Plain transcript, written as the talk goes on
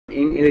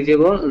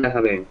Ineligible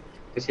দেখাবে।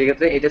 তো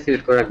সেক্ষেত্রে এটা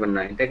সিলেক্ট করে রাখবেন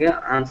না, এটাকে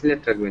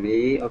আনসিলেক্ট রাখবেন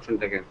এই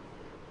অপশনটাকে।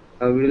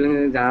 ভিডিও লিঙ্ক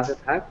যা আছে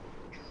থাক,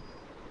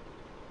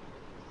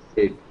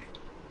 সেভ।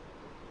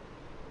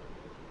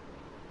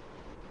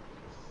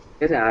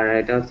 ঠিক আছে। আর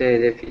এটা হচ্ছে এই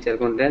যে ফিচার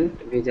কন্টেন্ট,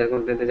 ফিচার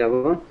কন্টেন্টে যাব।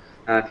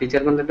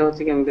 ফিচার কন্টেন্টটা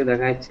হচ্ছে কি আমি একটু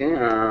দেখাচ্ছি।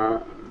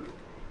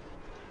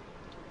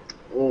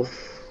 ওফ,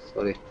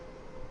 সরি।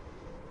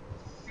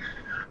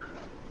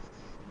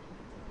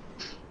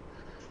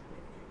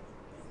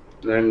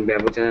 ধরেন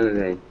ব্যবো চ্যানেলে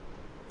যাই,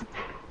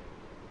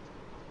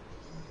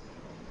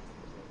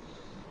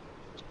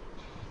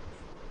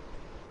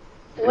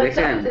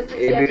 দেখছেন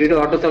এই ভিডিওটা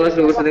অটো চলা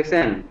শুরু করছে,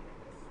 দেখছেন?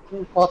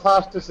 কথা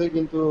আসতেছে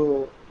কিন্তু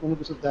কোনো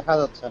কিছু দেখা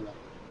যাচ্ছে না,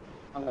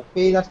 মানে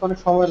পেজ আসতে অনেক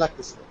সময়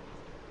লাগতেছে।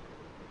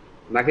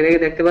 বাকিটাকে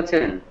দেখতে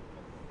পাচ্ছেন?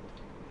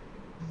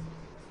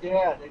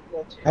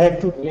 হ্যাঁ,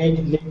 একটু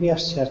লেগে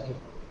আসছে আর কি।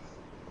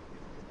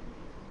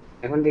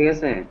 এখন ঠিক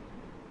আছে?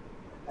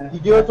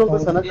 ভিডিও এখন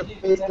চলতেছে না, জাস্ট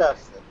পেজটা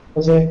আসছে।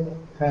 ওই যে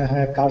হ্যাঁ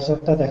হ্যাঁ,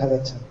 কার্সরটা দেখা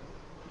যাচ্ছে।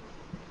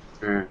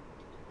 হ্যাঁ।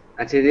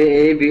 আচ্ছা, এই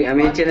যে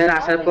আমি চ্যানেলে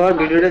আসার পর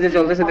ভিডিওটা যে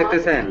চলতেছে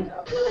দেখতেছেন?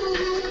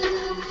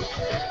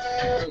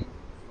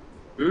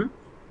 হুম,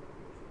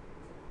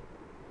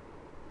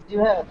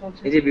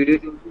 এই যে ভিডিও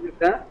চলতেছে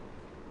একটা,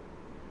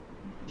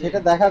 সেটা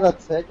দেখা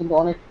যাচ্ছে কিন্তু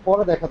অনেক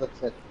পরে দেখা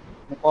যাচ্ছে,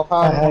 মানে কথা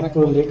হ্যাঁ হ্যাঁ, অনেক একটু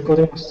পরে। লেট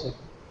করে আসছে।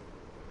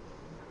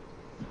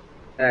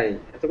 তাই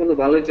এতক্ষণ তো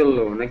ভালোই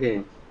চললো নাকি?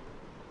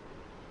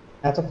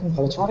 এতক্ষণ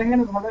ভালো ছিল।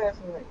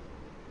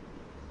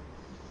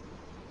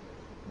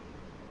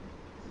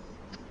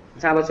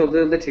 আচ্ছা, আবার চলতে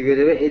চলতে ঠিক হয়ে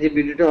যাবে। এই যে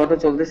ভিডিওটা অটো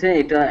চলতেছে,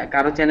 এটা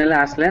কারো চ্যানেলে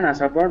আসলেন,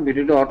 আসার পর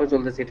ভিডিওটা অটো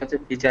চলতেছে, এটা হচ্ছে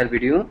ফিচার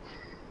ভিডিও।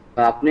 তো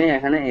আপনি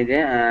এখানে এই যে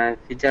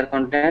ফিচার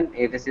কন্টেন্ট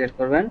এটা সিলেক্ট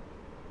করবেন,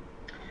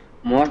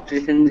 মোস্ট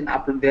রিসেন্ট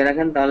আপলোড দিয়ে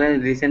রাখেন, তাহলে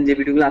রিসেন্ট যে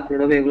ভিডিওগুলো আপলোড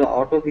হবে এগুলো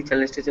অটো ফিচার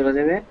লিস্টে চলে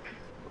যাবে।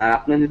 আর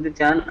আপনি যদি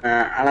চান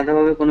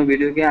আলাদাভাবে কোনো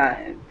ভিডিওকে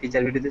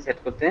ফিচার ভিডিওতে সেট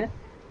করতে,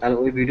 তাহলে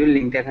ওই ভিডিওর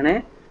লিঙ্কটা এখানে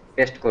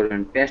পেস্ট করবেন,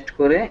 পেস্ট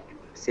করে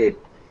সেভ।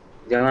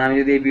 যেমন আমি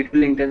যদি এই ভিডিওর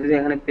লিঙ্কটা যদি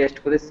এখানে পেস্ট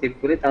করে সেভ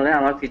করি, তাহলে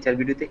আমার ফিচার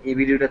ভিডিওতে এই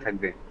ভিডিওটা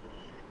থাকবে।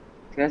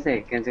 ঠিক আছে,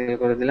 ক্যান্সেল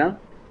করে দিলাম।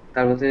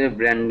 তারপর হচ্ছে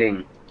ব্র্যান্ডিং।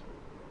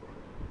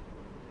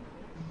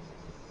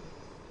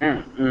 হ্যাঁ,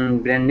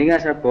 ব্র্যান্ডিং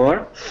আসার পর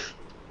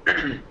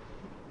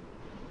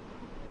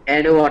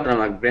অ্যাড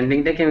ওয়াটারমার্ক,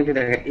 ব্র্যান্ডিংটা কি আমি একটু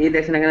দেখা, এই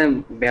দেখছেন এখানে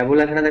ব্যবো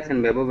লেখাটা দেখছেন,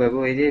 ব্যবো ব্যবো,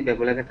 এই যে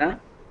ব্যবো লেখাটা,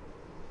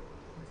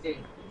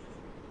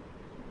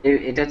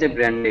 এটা হচ্ছে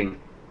ব্র্যান্ডিং।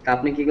 তা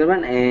আপনি কি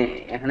করবেন,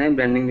 এখানে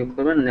ব্র্যান্ডিং যোগ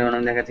করবেন। যেমন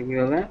আমি দেখাচ্ছি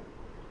কিভাবে,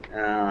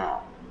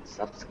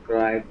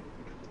 subscribe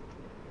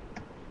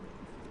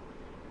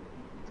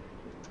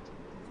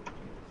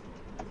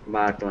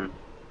button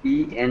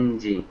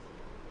PNG,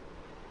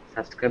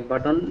 subscribe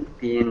button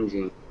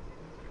PNG,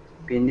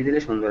 PNG দিলে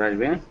সুন্দর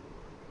আসবে।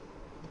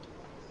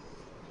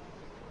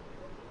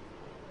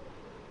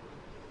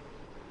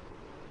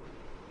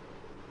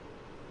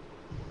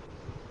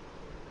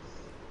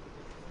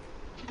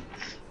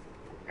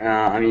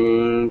 আমি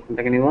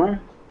কোনটাকে নিব,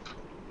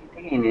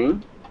 এটাকেই নেই।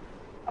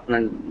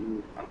 আপনার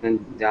আপনার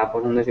যা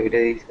পছন্দ সেটা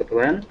ইউজ করতে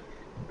পারেন।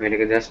 আমি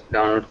এটাকে জাস্ট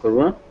ডাউনলোড করব।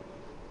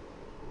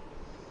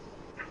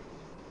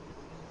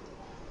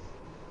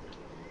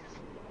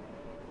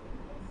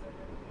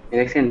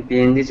 দেখছেন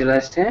পিএনজি চলে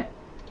আসছে।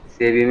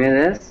 Save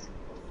image,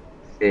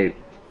 save,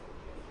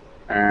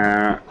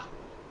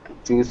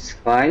 choose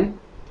file,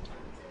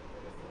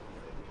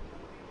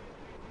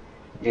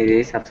 এই যে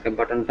সাবস্ক্রাইব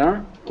বাটনটা,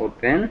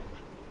 ওপেন,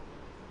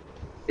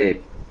 সেভ,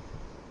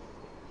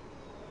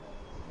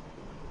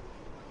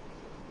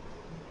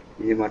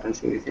 এই যে বাটন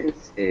শুরু হয়েছে,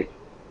 সেভ।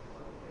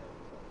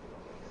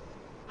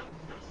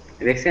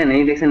 দেখছেন,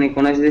 এই দেখছেন এই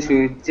কোনায় যে শুরু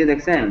হচ্ছে,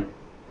 দেখছেন?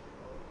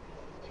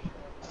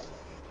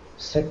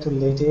 সেটা একটু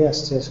লেটে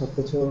আসছে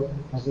সবকিছু,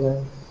 আসলে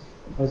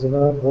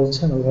যেভাবে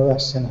বলছেন ওইভাবে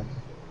আসছে না।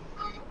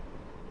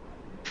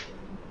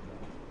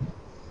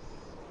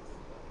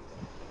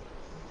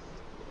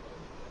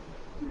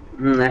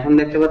 এখন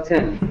দেখতে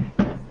পাচ্ছেন?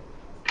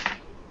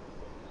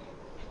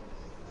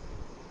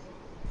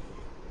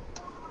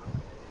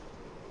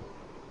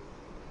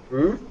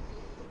 হুম।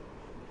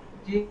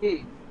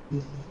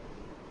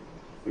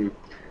 হুম।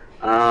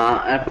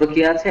 এরপর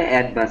কি আছে,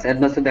 অ্যাডভান্স,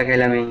 অ্যাডভান্স তো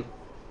দেখাইলাম, এই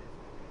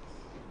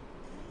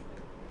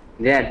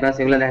যে অ্যাডভান্স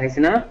এগুলো দেখাইছি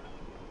না?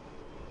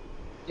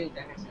 ঠিক।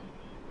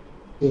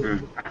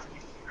 আজকে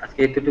আজকে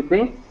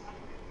এতটুকুই।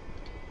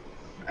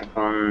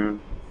 এখন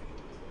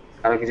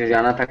কারো কিছু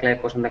জানা থাকলে,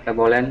 প্রশ্ন থাকলে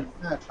বলেন।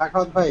 হ্যাঁ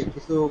সাখাওয়াত ভাই,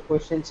 কিছু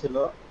কোয়েশ্চেন ছিল।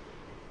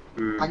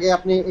 হুম, আগে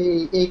আপনি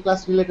এই ক্লাস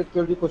রিলেটেড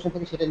কেউ যদি কোয়েশ্চেন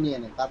থাকে সেটা নিয়ে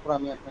নেন, তারপর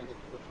আমি আপনাকে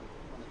একটু কোয়েশ্চেন,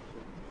 মানে কিছু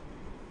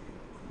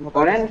কোনো কারো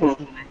করেন, কাছে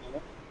কোয়েশ্চেন সমস্যা নাই।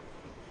 নেবেন।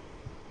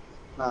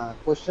 না,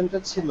 কোয়েশ্চেনটা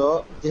ছিল,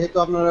 যেহেতু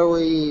আপনারা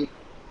ওই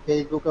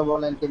ফেসবুকে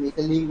বলেন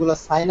কিংবা লিঙ্ক গুলো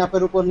সাইন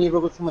আপের উপর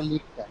নির্ভর করছে, সময়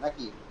লিঙ্কটা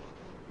নাকি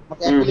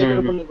আমাকে হুম, হুম, অ্যাফিলিয়েটের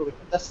উপর হুম, নির্ভর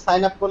করছে, জাস্ট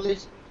সাইন আপ করলেই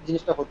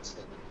জিনিসটা হচ্ছে,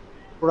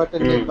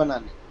 প্রোডাক্টের হুম, নেট বা না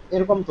নেই,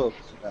 এরকম তো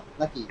কিছুটা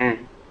নাকি? হ্যাঁ,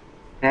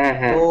 হ্যাঁ, তো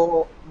হ্যাঁ,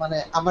 মানে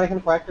আমার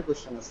এখানে কয়েকটা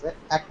কোয়েশ্চেন আছে।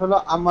 একটা হলো,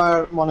 আমার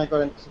মনে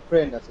করেন কিছু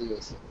ফ্রেন্ড আছে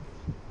ইউএসএ,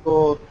 তো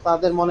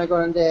তাদের মনে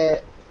করেন যে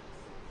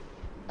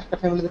একটা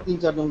ফ্যামিলিতে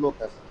 3-4 জন লোক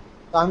আছে।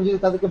 তো আমি যদি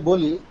তাদেরকে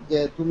বলি যে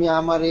তুমি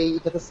আমার এই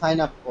এটাতে সাইন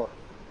আপ করো,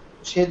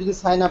 সে যদি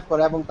সাইন আপ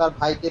করে এবং তার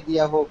ভাইকে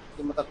দিয়া হোক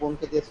কিংবা তার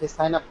বোনকে দিয়ে সে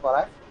সাইন আপ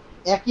করায়,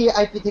 একই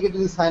আইপি থেকে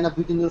যদি সাইন আপ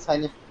দুই তিনজন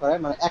সাইন আপ করে,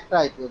 মানে একটা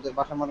আইপি ওদের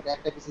বাসার মনে করেন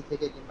একটা পিসি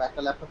থেকে কিংবা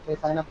একটা ল্যাপটপ থেকে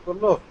সাইন আপ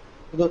করলো,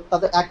 কিন্তু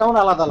তাদের অ্যাকাউন্ট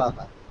আলাদা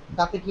আলাদা,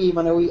 তাতে কি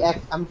মানে ওই এক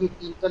আমি কি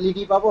তিনটা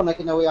লিডই পাবো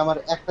নাকি না ওই আমার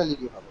একটা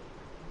লিডই পাবো?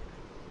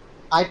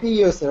 আইপি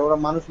ইউএসএ, ওরা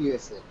মানুষ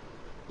ইউএসএ,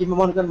 কিংবা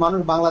মনে করেন মানুষ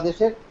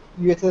বাংলাদেশের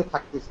ইউএসএ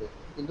থাকতেছে,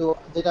 কিন্তু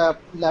যেটা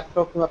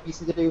ল্যাপটপ কিংবা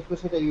পিসি যেটা ইউজ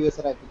করছে সেটা ইউএস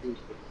এর আইপি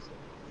ইউজ করতেছে।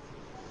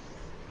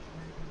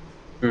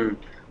 হুম,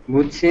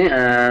 বুঝছি।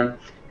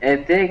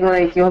 এতে করে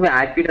কি হবে,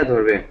 আইপিটা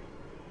ধরবে।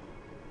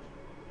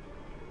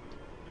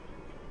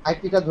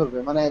 আইপিটা ধরবে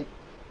মানে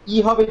ই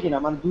হবে কিনা,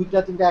 মানে দুইটা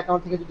তিনটা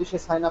অ্যাকাউন্ট থেকে যদি সে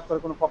সাইন আপ করে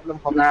কোনো প্রবলেম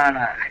হবে না কিনা?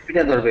 না,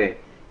 আইপিটা ধরবে।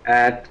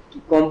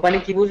 কোম্পানি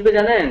কি বুঝবে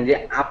জানেন, যে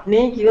আপনি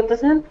কি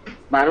করতেছেন,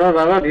 বারবার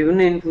বারবার বিভিন্ন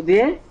ইনফো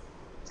দিয়ে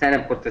সাইন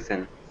আপ করতেছেন।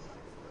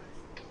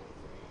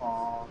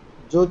 আহ,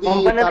 যদি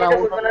কোম্পানি তারা এটা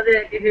অন্য, বুঝবে না যে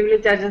একই ফ্যামিলি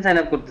চারজন সাইন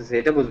আপ করতেছে,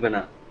 এটা বুঝবে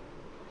না।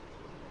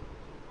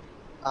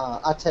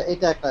 আচ্ছা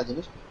এটা একটা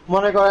জিনিস,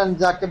 মনে করেন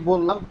যাকে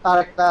বললাম তার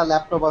একটা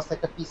ল্যাপটপ আছে,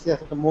 একটা পিসি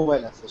আছে, একটা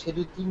মোবাইল আছে, সে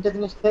যদি তিনটা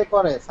জিনিস থেকে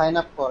করে সাইন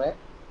আপ করে,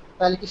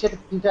 তাহলে কি সেটা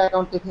তিনটা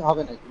অ্যাকাউন্ট থেকে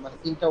হবে নাকি, মানে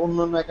তিনটা অন্য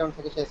অন্য অ্যাকাউন্ট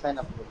থেকে সে সাইন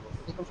আপ করবে,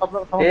 এরকম সব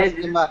রকম সে সমস্যা আছে?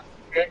 যদি কিংবা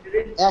সে যদি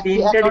একই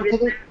তিনটা অ্যাকাউন্ট ডিভাইস,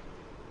 থেকে,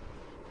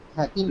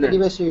 হ্যাঁ তিনটা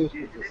ডিভাইস ইউজ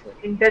করতেছে,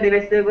 তিনটা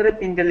ডিভাইস থেকে করে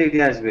তিনটা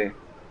লিডে আসবে।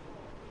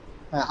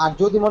 হ্যাঁ, আর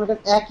যদি মনে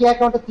করেন একই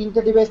অ্যাকাউন্টে তিনটা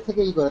ডিভাইস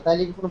থেকে ই করে,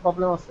 তাহলে কি কোনো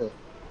প্রবলেম আছে?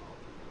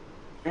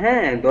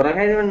 হ্যাঁ, ধরা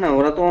খাই দেবেন না,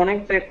 ওরা তো অনেক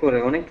ট্র্যাক করে,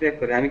 অনেক ট্র্যাক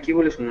করে। আমি কি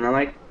বলি শুনুন,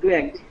 আমার একটু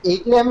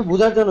এইটাই আমি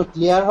বোঝার জন্য,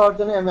 ক্লিয়ার হওয়ার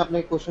জন্য আমি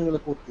আপনাকে কোশ্চেন গুলো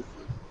করতেছি।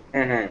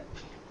 হ্যাঁ হ্যাঁ,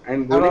 আমি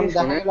বলি কারণ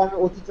দেখা শোনেন। গেল আমি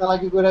অতি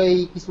চালাকি করে এই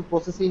কিছু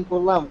প্রসেসিং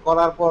করলাম,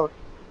 করার পর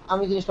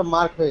আমি জিনিসটা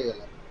মার্ক হয়ে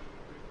গেলাম,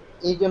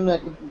 এই জন্য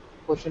আর কি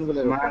কোশ্চেন গুলো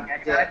এরকম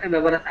যে। আরেকটা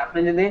ব্যাপার আছে, আপনি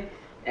যদি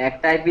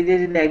একটা আইপি দিয়ে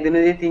যদি একদিনে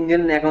যদি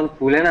তিনজন অ্যাকাউন্ট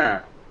খুলে না,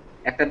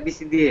 একটা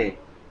পিসি দিয়ে,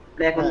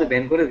 অ্যাকাউন্ট তো হ্যাঁ,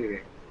 ব্যান করে দিবে।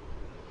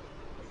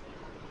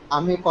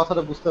 আমি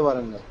কথাটা বুঝতে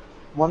পারেন না,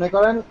 মনে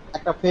করেন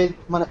একটা পেজ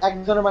মানে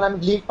একজনের, মানে আমি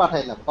লিঙ্ক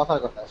পাঠাইলাম কথার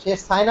কথা, সে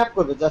সাইন আপ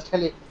করবে জাস্ট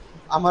খালি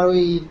আমার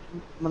ওই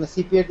মানে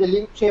সিপিএর যে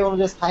লিঙ্ক সেই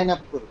অনুযায়ী সাইন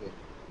আপ করবে,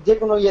 যে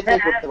কোনো ইয়ে হ্যাঁ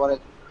থেকে হ্যাঁ, করতে পারে,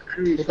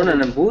 এটা শোনেন,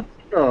 বলছি।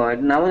 বুঝছি তো,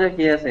 এটা না বোঝার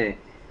কি আছে।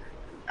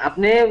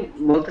 আপনি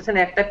বলতেছেন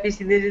একটা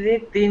পিসি দিয়ে যদি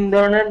তিন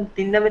ধরনের,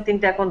 তিন নামে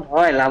তিনটা অ্যাকাউন্ট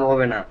হয়, লাভ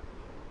হবে না।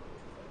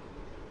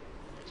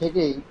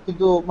 সেটাই,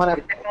 কিন্তু মানে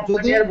এটা কোম্পানি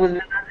যদি, আর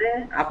বুঝবে না যে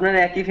আপনার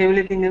একই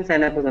ফ্যামিলি তিনজন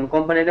সাইন আপ করছেন,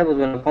 কোম্পানি এটা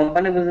বুঝবে না।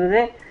 কোম্পানি বুঝবে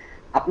যে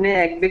আপনি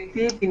এক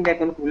ব্যক্তি তিনটা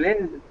অ্যাকাউন্ট খুললেন,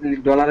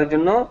 ডলারের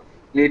জন্য,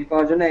 লিড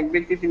পাওয়ার জন্য এক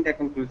ব্যক্তি তিনটা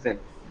অ্যাকাউন্ট খুলছেন।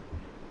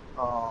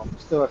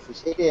 বুঝতে পারছি,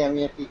 সেটাই আমি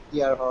আর কি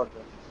ক্লিয়ার হওয়ার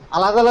জন্য,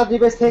 আলাদা আলাদা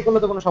ডিভাইস থেকে করলে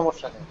তো কোনো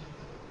সমস্যা নেই।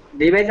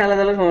 ডিভাইস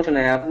আলাদা হলে সমস্যা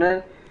নাই আপনার।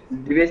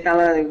 ডিভাইস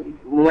আলাদা,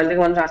 মোবাইল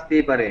থেকে মানুষ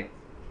আসতেই পারে,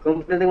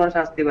 কম্পিউটার থেকে মানুষ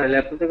আসতেই পারে,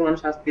 ল্যাপটপ থেকে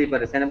মানুষ আসতেই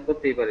পারে, সাইন আপ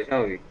করতেই পারে,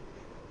 স্বাভাবিক।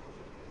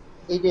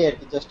 এইটাই আর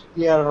কি, জাস্ট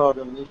ক্লিয়ার হওয়ার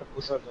জন্য, জিনিসটা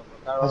বোঝার জন্য,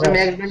 কারণ আচ্ছা, আচ্ছা,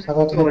 ম্যাক্স ব্যান্ড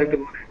সাদাত কি ভাই, খবর একটু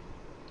বলেন।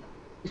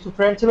 কিছু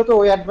ফ্রেন্ড ছিল তো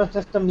ওই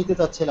অ্যাডভান্সটা নিতে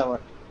চাচ্ছিলাম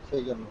আর কি,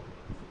 সেই জন্য।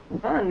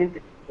 হ্যাঁ, নিতে,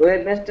 ওই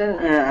অ্যাডভান্সটা,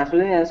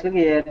 আসলে আসলে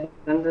কি,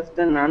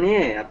 অ্যাডভান্সটা না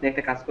নিয়ে আপনি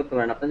একটা কাজ করতে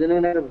পারেন, আপনার জন্য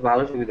কিন্তু একটা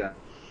ভালো সুবিধা।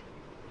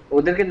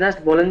 ওদেরকে জাস্ট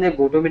বলেন যে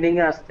গোটো মিটিং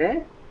এ আসতে,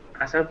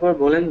 আসার পর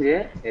বলেন যে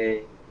এই,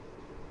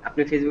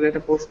 আপনি ফেসবুকে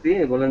একটা পোস্ট দিয়ে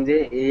বলেন যে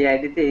এই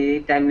আইডিতে, এই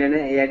টাইমলাইনে,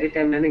 এই আইডি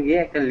টাইমলাইনে গিয়ে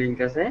একটা লিংক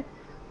আছে,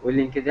 ওই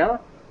লিংকে যাও,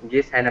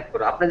 গিয়ে সাইন আপ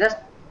করো। আপনি জাস্ট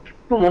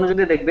একটু মনোযোগ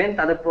দিয়ে দেখবেন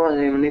তাদের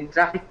মানে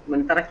ট্রাফিক,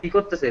 মানে তারা কি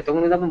করতেছে, তখন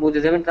কিন্তু আপনি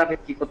বুঝে যাবেন ট্রাফিক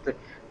কি করতে,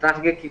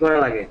 ট্রাফিকে কি করা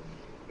লাগে।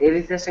 এই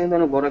রিসার্চটা কিন্তু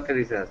অনেক বড় একটা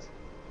রিসার্চ।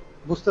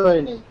 বুঝতে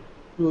পারিনি,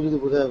 একটু যদি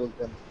বোঝায়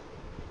বলতেন।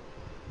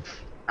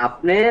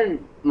 আপনি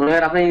মনে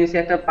করেন আপনার ইউনিসে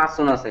একটা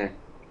পার্সন আছে,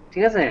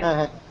 ঠিক আছে, হ্যাঁ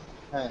হ্যাঁ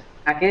হ্যাঁ।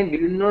 তাকে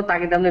বিভিন্ন,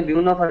 তাকে আপনি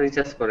বিভিন্ন অফার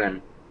রিচার্জ করেন।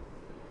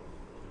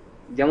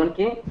 যেমন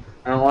কি,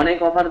 অনেক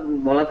অফার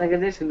বলা থাকে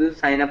যে শুধু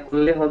সাইন আপ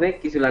করলে হবে,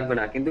 কিছু লাগবে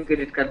না, কিন্তু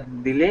ক্রেডিট কার্ড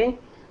দিলেই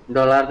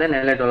ডলার দেয়,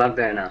 নাহলে ডলার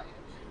দেয় না।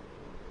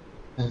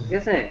 হ্যাঁ, ঠিক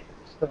আছে,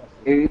 বুঝতে পারছি।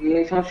 এই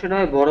এই সমস্যাটা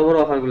হয় বড় বড়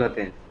অফার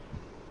গুলাতে।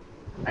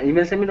 আর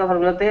ইমেল সাবমিট অফার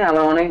গুলাতে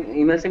আবার অনেক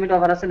ইমেল সাবমিট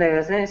অফার আছে, দেখা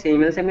গেছে সেই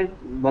ইমেল সাবমিট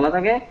বলা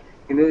থাকে,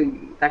 কিন্তু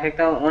তাকে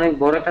একটা অনেক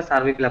বড় একটা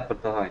সার্ভে ফিল আপ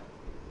করতে হয়,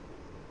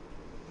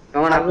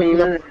 তখন সার্ভে আপনি ফিল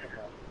ইমেল, আপ করতে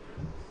হয়?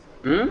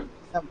 হুম,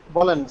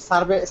 বলেন,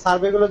 সার্ভে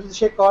সার্ভে গুলো যদি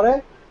সে করে।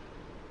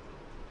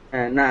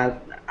 হ্যাঁ, না,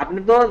 আপনি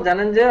তো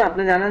জানেন যে,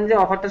 আপনি জানেন যে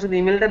অফারটা শুধু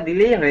ইমেলটা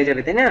দিলেই হয়ে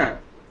যাবে, তাই না?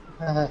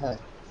 হ্যাঁ হ্যাঁ হ্যাঁ।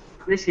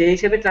 আপনি সেই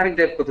হিসেবে ট্রাফিক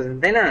ড্রাইভ করতেছেন,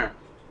 তাই না?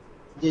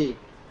 জি।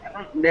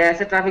 এখন দেখা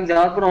যাচ্ছে ট্রাফিক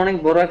যাওয়ার পর অনেক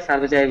বড় এক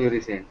সার্ভে চাই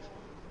বেরিয়েছে,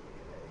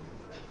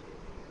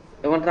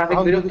 তখন ট্রাফিক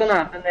এখন যদি, বিরক্ত না,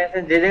 আপনার দেখা যাচ্ছে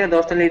যে জায়গায়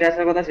 10টা লিড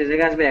আসার কথা সে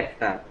জায়গায় আসবে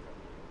একটা।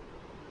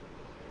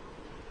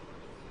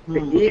 তো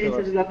এই বুঝতে রিসার্চ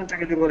পারছি, গুলো আপনি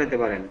চাকরিতে করে নিতে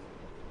পারেন।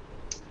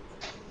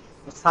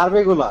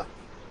 সার্ভে গুলা,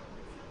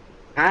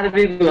 আর ঠিক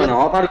বিগুলো না,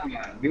 আছে, অফার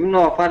গুলা, বিভিন্ন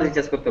অফার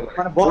রিচার্জ করতে পারেন,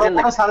 মানে বড় বুঝেন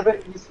বড় নাকি? সার্ভে,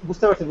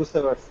 বুঝতে পারছি বুঝতে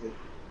পারছি।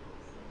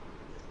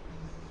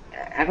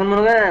 এখন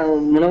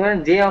মনে করেন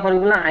যে অফার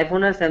গুলো,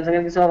 আইফোন আর স্যামসাং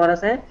এর কিছু অফার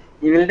আছে,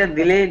 ইমেলটা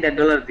দিলেই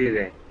 $1.5 দিয়ে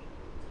দেয়,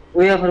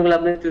 ওই অফার গুলো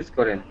আপনি চুজ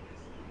করেন।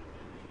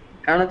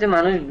 কারণ হচ্ছে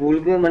মানুষ ভুল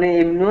করে, মানে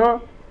এমনিও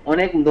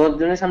অনেক 10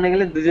 জনের সামনে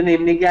গেলে দুজনে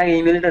এমনি গিয়ে আগে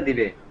ইমেলটা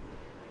দিবে,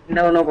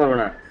 চিন্তা ভাবনা করবো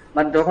না।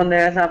 বাট যখন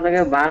দেখা যাচ্ছে আপনাকে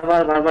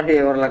বারবার বারবার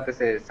ইয়ে করা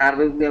লাগতেছে,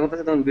 সার্ভিস দেওয়া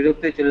করতেছে, তখন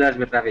বিরক্তই চলে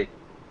আসবে ট্রাফিক।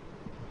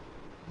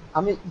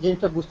 আমি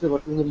জিনিসটা বুঝতে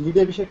পারছি, কিন্তু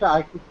লিডের বিষয়টা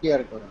আরেকটু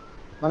ক্লিয়ার করেন।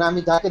 মানে আমি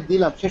যাকে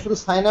দিলাম সে শুধু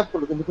সাইন আপ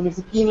করলো কিন্তু কোনো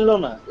কিছু কিনলো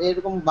না,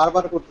 এরকম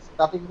বারবার করতেছে,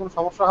 তাতে কি কোনো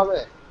সমস্যা হবে?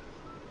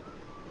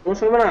 কোনো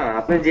সময় না,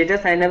 আপনি যেটা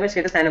সাইন আপে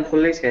সেটা সাইন আপ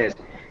করলেই শেষ।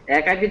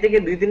 এক আইপি থেকে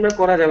 2-3 বার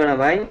করা যাবে না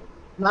ভাই।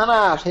 না না,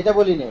 সেটা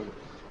বলি নাই।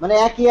 মানে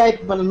একই আই,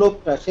 মানে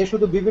লোকটা সে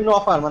শুধু বিভিন্ন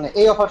অফার, মানে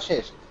এই অফার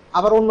শেষ,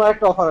 আবার অন্য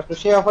একটা অফার আসলো,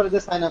 সেই অফারে যে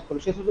সাইন আপ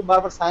করলো সে শুধু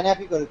বারবার সাইন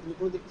আপই করে, কিন্তু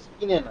কোনো দিন কিছু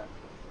কিনে না,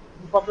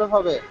 প্রবলেম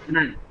হবে?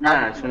 না না,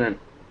 আর শুনেন,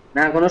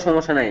 না কোনো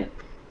সমস্যা নাই।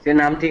 সে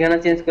নাম ঠিকানা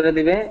চেঞ্জ করে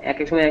দিবে, এক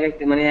এক সময় এক এক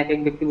মানে এক এক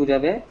ব্যক্তি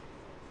বুঝাবে।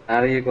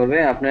 আর ইয়ে করবে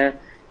আপনার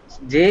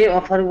যে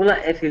অফার গুলা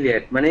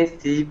এফিলিয়েট মানে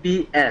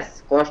সিপিএস,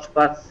 কস্ট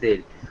পার সেল,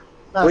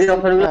 না ওই সে-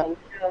 অফার গুলো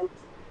হ্যাঁ,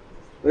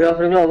 ওই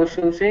অফার গুলো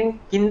অবশ্যই অবশ্যই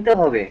কিনতে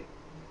হবে,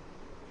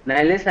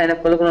 নাইলে সাইন আপ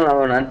করলে কোনো লাভ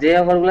হবে না। যে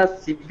অফার গুলা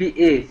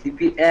সিপিএ,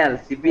 সিপিএল,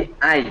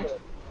 সিপিআই,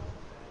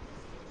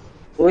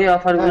 ওই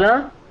অফার হ্যাঁ, গুলা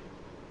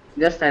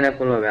জাস্ট সাইন আপ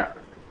করলে হবে।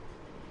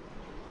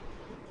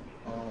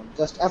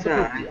 জাস্ট আচ্ছা,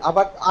 এতটুকুই।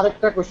 আবার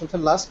আরেকটা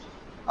কোশ্চেন লাস্ট,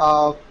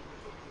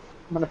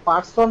 মানে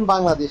পার্সন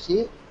বাংলাদেশি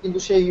কিন্তু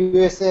সে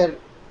ইউএস এর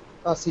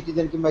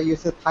সিটিজেন কিংবা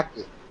ইউএসএ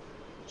থাকে,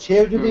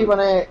 সেও যদি হুম,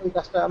 মানে ওই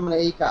কাজটা, মানে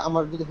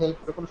আমার যদি হেল্প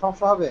করে, কোনো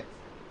সমস্যা হবে?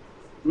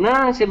 না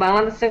সে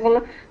বাংলাদেশে করলে,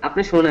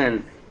 আপনি শোনেন,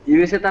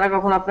 ইউএসএ তারা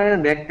কখন আপনাকে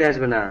দেখতে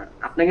আসবে না,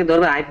 আপনাকে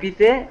ধরবে আইপি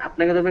তে,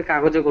 আপনাকে ধরবে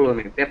কাগজে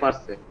কলমে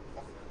পেপারসে।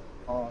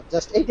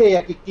 জাস্ট এইটাই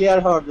আর কি, ক্লিয়ার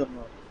হওয়ার জন্য।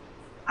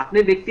 আপনি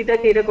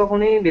ব্যক্তিটাকে এটা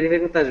কখনোই ভেরিফাই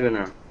করতে আসবে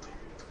না।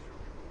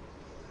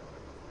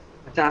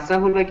 আচ্ছা,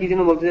 আশরাফুল ভাই কি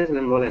যেন বলতে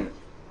চাইছিলেন, বলেন।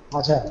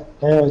 আচ্ছা,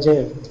 হ্যাঁ, ওই যে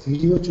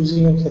ভিডিও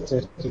চুজিং এর ক্ষেত্রে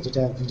আর কি,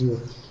 যেটা ভিডিও,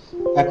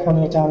 এখন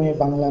এটা আমি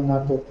বাংলা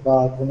নাটক বা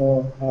কোনো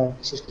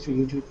বিশেষ কিছু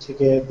ইউটিউব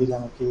থেকে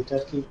দিলাম আর কি, এটা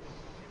আর কি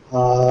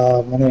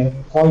মানে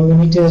কয়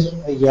মিনিটের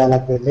ইয়া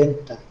লাগবে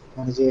লেন্থটা,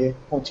 মানে যে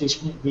 25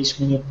 মিনিট, 20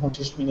 মিনিট,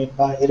 25 মিনিট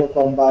বা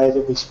এরকম বা এর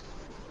বেশি?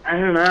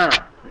 আরে না,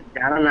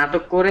 যারা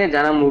নাটক করে,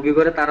 যারা মুভি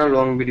করে তারা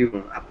লং ভিডিও,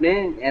 আপনি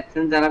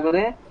অ্যাডসেন্স যারা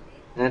করে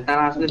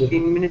তারা আসলে জি।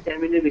 3 মিনিট 4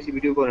 মিনিটের বেশি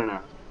ভিডিও করে না।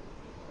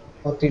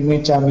 ও 3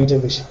 মিনিট 4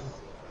 মিনিটের বেশি?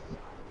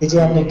 এই যে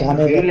আপনি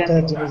গানের ভিডিও একটা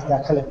লেন্থ, জিনিস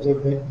দেখালেন যে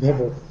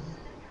ভেবো,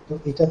 তো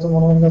এটা তো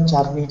মনে হয় না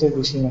 4 মিনিটের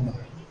বেশি মনে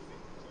হয়।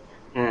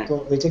 হ্যাঁ, তো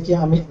এটা কি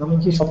আমি আমি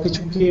কি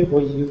সবকিছু কি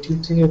ওই ইউটিউব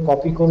থেকে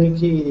কপি করে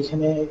কি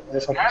এখানে না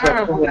সবকিছু না অ্যাড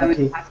না, করবো, কপি, আমি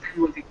নাকি ফার্স্ট টাইম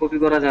বলছি কপি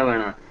করা যাবে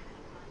না।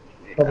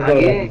 কপি করা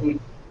আগে লাগবে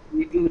না?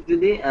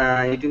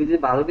 ইউটিউবে যদি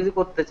ভালো কিছু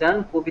করতে চান,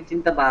 কপি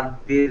চিন্তা বাদ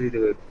দিয়ে দিতে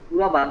হবে,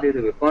 পুরো বাদ দিয়ে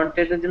দেবে।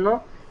 কন্টেন্টের জন্য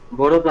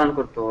বড় প্ল্যান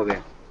করতে হবে।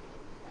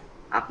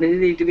 আপনি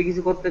যদি ইউটিউবে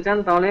কিছু করতে চান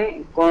তাহলে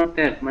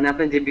কন্টেন্ট, মানে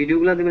আপনি যে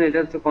ভিডিওগুলো দিবেন এটা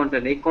হচ্ছে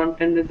কন্টেন্ট, এই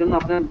কন্টেন্টের জন্য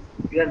আপনার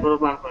বিরাট বড়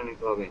প্ল্যান করে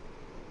নিতে হবে,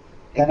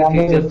 তাহলে একটা আমি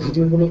ফিউচার প্রুফ।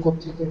 ভিডিওগুলো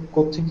কোত্থেকে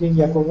কোত্থেকে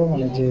ইয়া করবো,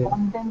 মানে যে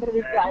কন্টেন্টের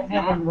একটু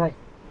আইডিয়া যেমন, দেন ভাই।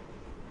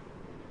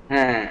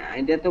 হ্যাঁ,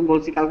 এটা তো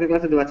বলছি কালকে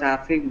ক্লাসে দেবো। আচ্ছা,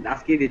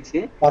 আজকেই দিচ্ছি।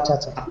 আচ্ছা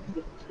আচ্ছা।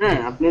 হ্যাঁ,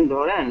 আপনি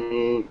ধরেন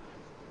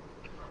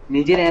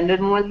নিজের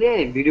অ্যান্ড্রয়েড মোবাইল দিয়ে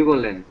ভিডিও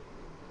করলেন,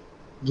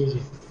 জি জি।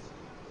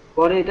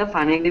 পরে এটা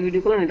ফানি একটা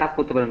ভিডিও করলেন, এটা আপ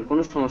করতে পারেন,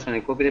 কোনো সমস্যা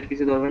নেই, কপিরাইট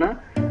কিছু ধরবে না।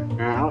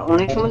 আবার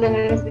অনেক আচ্ছা সময় দেখা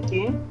গেছে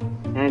কি,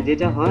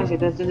 যেটা হয়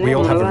সেটা হচ্ছে যে We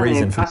all মনে have a করেন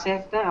reason for পাশে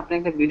একটা, আপনি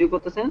একটা ভিডিও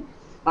করতেছেন,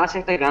 পাশে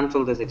একটা গান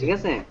চলতেছে, জি ঠিক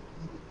আছে?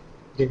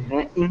 জি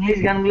ইংলিশ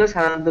গানগুলো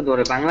সাধারণত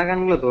ধরে, বাংলা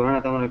গানগুলো ধরে না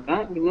তেমন একটা,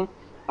 কিন্তু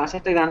পাশে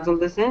একটা গান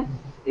চলতেছে,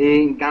 এই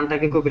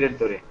গানটাকে কপিরাইট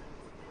ধরে।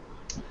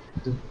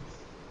 জি।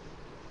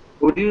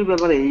 অডিওর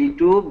ব্যাপারে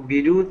ইউটিউব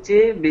ভিডিওর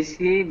চেয়ে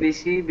বেশি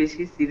বেশি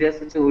বেশি সিরিয়াস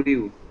হচ্ছে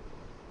অডিও,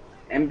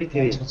 এমপি3,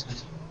 আচ্ছা আচ্ছা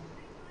আচ্ছা।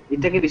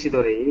 এটাকে বেশি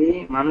ধরে। এই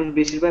মানুষ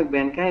বেশিরভাগ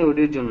ব্যান খায়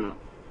অডিওর জন্য।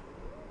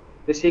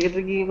 তো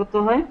সেক্ষেত্রে কি করতে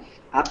হয়,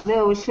 আপনি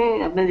অবশ্যই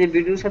আপনার যে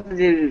ভিডিওর সাথে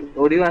যে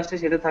অডিও আসছে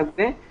সেটা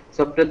থাকবে,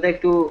 সফটওয়্যার দিয়ে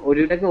একটু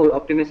অডিওটাকে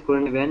অপটিমাইজ করে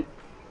নেবেন,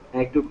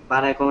 একটু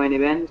বাড়ায় কমায়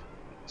নেবেন,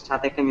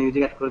 সাথে একটা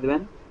মিউজিক অ্যাড করে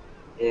দিবেন,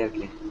 এই আর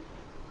কি।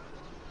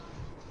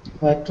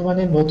 একটু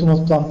মানে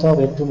নতুনত্ব আনতে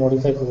হবে, একটু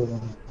মডিফাই করবো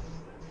মনে হয়।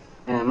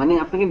 হ্যাঁ, মানে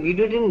আপনাকে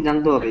ভিডিও এডিটিং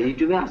জানতে হবে,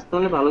 ইউটিউবে আসতে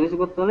হলে, ভালো কিছু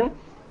করতে হলে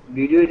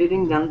ভিডিও এডিটিং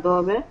জানতে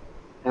হবে।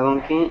 এবং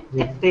কি, জি।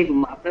 একটাই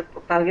আপনার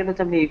টার্গেট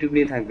হচ্ছে আপনি ইউটিউব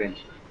নিয়ে থাকবেন।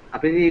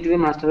 আপনি যদি ইউটিউবে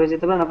মাস্টার হয়ে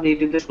যেতে পারেন, আপনি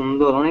ইউটিউবে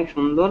সুন্দর, অনেক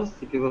সুন্দর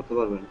সিপি করতে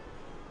পারবেন।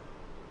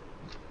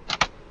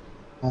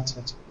 আচ্ছা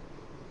আচ্ছা।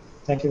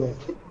 থ্যাংক ইউ ভাই।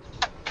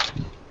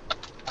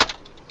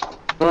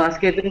 তো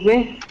আজকে এতটুকুই,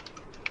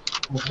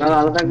 ওকে, সবাই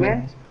ভালো থ্যাংক ইউ থাকবে।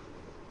 Very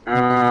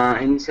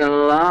much.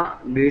 ইনশাল্লাহ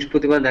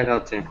বৃহস্পতিবার দেখা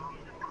হচ্ছে।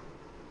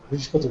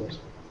 বৃহস্পতিবার?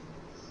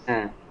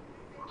 হ্যাঁ।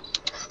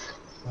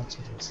 আচ্ছা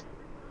ঠিক আছে।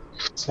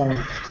 আসসালামু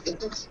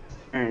আলাইকুম।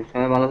 হ্যাঁ,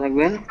 সবাই ভালো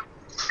থাকবেন।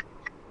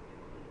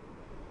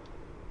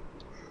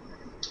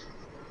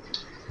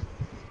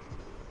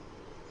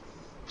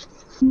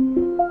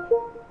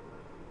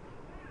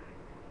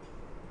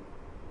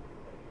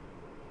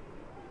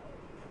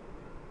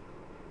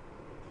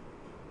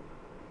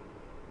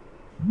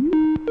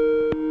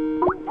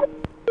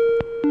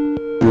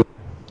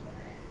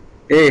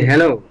 এই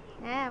হ্যালো,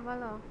 হ্যাঁ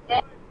বলো।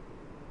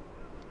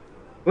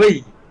 ওই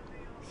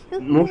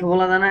মুখে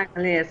বলা যায় না,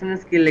 খালি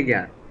এসএমএস কি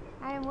লেগা?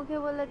 আরে মুখে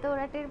বললে তো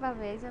ওরা টের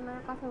পাবে, এই জন্য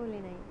আর কথা বলি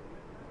নাই।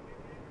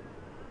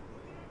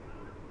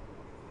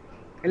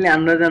 খালি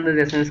আন্দাজে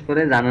আন্দাজে এসএমএস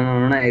করে, জানেন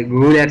না এই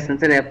গুগল অ্যাডসেন্স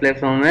এর অ্যাপ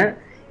প্ল্যাটফর্মের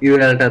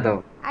ইউআরএলটা দাও।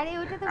 আরে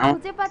ওইটা তো আমার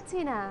খুঁজে পাচ্ছি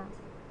না।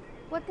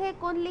 কোথায়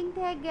কোন লিংক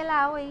থেকে গেলা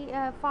ওই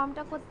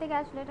ফর্মটা কোত্থেকে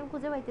আসলে এটা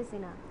খুঁজে পাইতেছি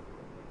না।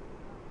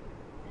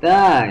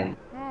 তাই?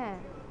 হ্যাঁ,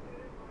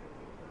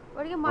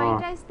 ওটা কি ও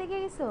মনিটাইজ থেকে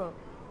গেছো?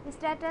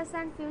 স্ট্যাটাস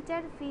অ্যান্ড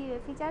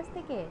ফিচার্স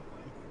থেকে?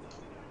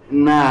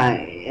 না,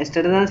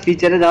 স্ট্যাটাস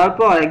ফিচারে যাওয়ার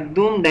পর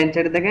একদম ডান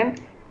সাইডে দেখেন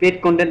পেড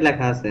কন্টেন্ট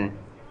লেখা আছে।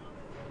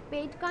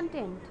 Paid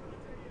content?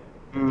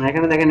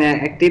 এখানে দেখেন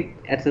অ্যাক্টিভ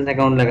অ্যাডসেন্স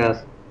অ্যাকাউন্ট লেখা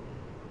আছে।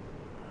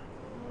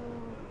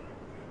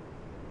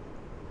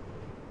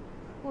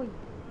 কই,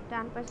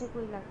 ডান পাশে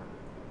কই লেখা?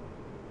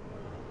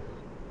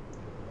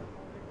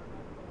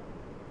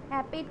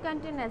 হ্যাঁ, পেইড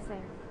কন্টেন্ট আছে।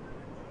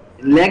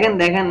 লেখেন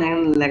দেখেন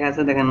এখানে লেখা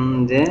আছে দেখেন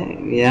যে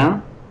ইয়া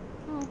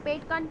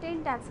পেইড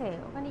কন্টেন্ট আছে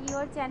ওখানে।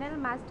 Your channel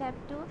must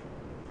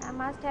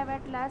have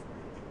at last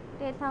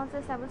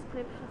 10,000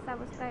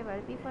 subscriber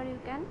before you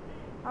can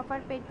offer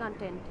paid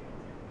content.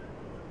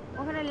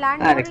 ওখানে লার্ন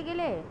আরে মোরে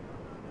গেলে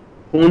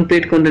কোন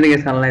পেড কন্টেন্ট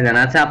গেছে আল্লাহ জানে।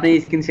 আচ্ছা আপনি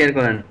স্ক্রিন শেয়ার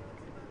করেন,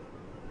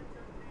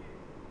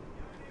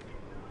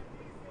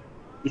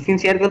 স্ক্রিন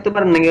শেয়ার করতে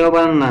পারেন নাকি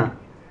পারেন না?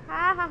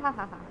 হা হা হা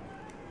হা হা।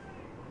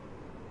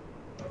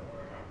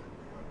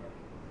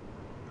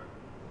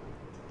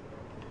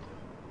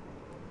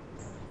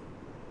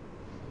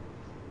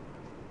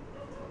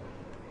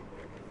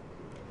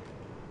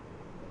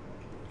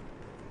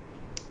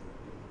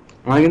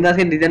 আমার কিন্তু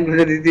আজকে ডিজাইন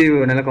করে দিতে হইব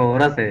নাহলে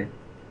খবর আছে।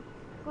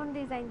 কোন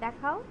ডিজাইন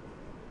দেখাও?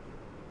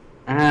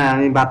 হ্যাঁ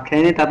আমি ভাত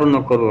খাইনি তারপর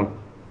নক করবো।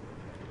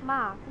 মা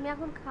তুমি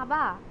এখন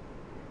খাবা?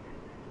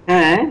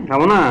 হ্যাঁ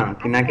খাবো না,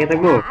 কি না আচ্ছা খেয়ে তাহলে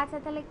থাকবো? আচ্ছা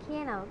তাহলে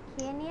খেয়ে নাও,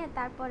 খেয়ে নিয়ে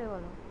তারপরে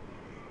বলো।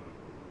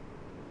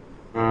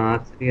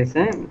 আচ্ছা ঠিক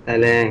আছে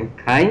তাহলে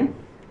খাই।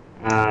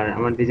 আর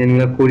আমার ডিজাইন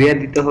গুলো কুরিয়ার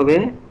দিতে হবে,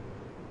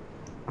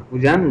 আপু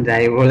যান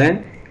যাই বলেন।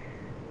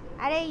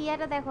 আরে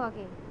ইয়াটা দেখো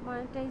আগে,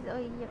 মনিটাইজ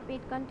ওই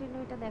পেইড কন্টেন্ট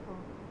ওইটা দেখো।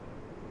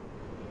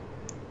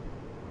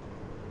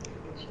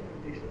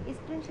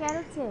 স্ক্রিন শেয়ার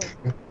হচ্ছে?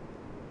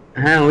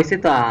 হ্যাঁ হয়েছে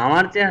তো,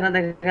 আমার চেহারা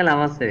দেখে লাভ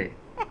আছে?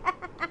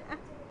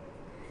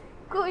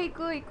 কই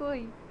কই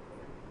কই?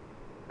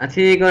 আচ্ছা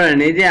এই করেন,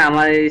 এই যে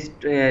আমার এই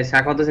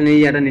শাখা তো এই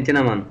ইয়াটা নিচে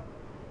নামান,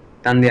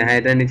 টান দিয়া, হ্যাঁ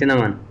এটা নিচে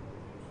নামান।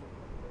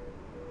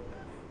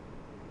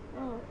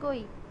 কই?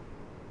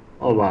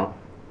 ও বাপ,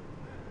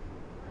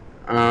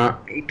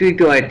 একটু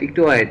একটু ওয়েট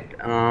একটু ওয়েট।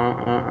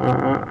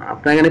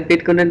 আপনার এখানে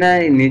পেড কন্টেন্টটা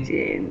নিচে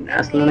এই যে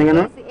আসলো না এই যে কেন?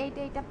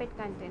 এইটা পেইড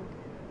কন্টেন্ট।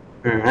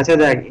 হ্যাঁ আচ্ছা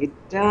দেখ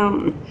এটা,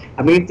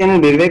 আপনি কি চ্যানেল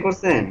ভেরিফাই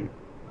করছেন?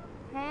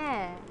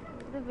 হ্যাঁ,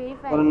 এটা তো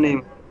ভেরিফাইড। করেন নেই?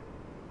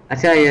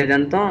 আচ্ছা ইয়ে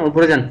যান তো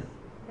উপরে যান,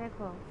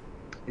 দেখো।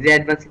 এই যে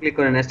অ্যাডভান্সে ক্লিক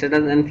করেন,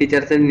 স্ট্যাটাস এন্ড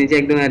ফিচারস এর নিচে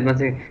একদম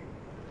অ্যাডভান্সে।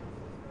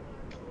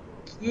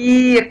 কি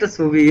একটা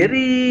ছবি,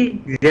 আরে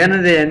জানো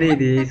জানি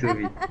রে এই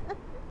ছবি।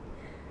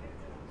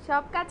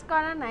 সব কাজ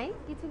করা নাই,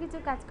 কিছু কিছু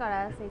কাজ করা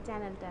আছে এই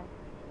চ্যানেলটা।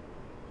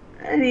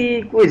 আরে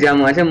কই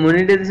যাবো, আচ্ছা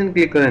মনিটাইজেশন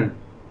ক্লিক করেন।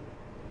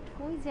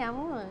 কই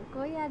যেমন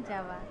কই আর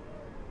যাবা?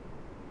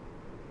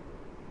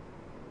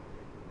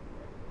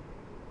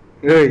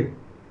 ওই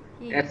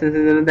কি? অ্যাডসেন্স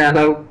এর জন্য তো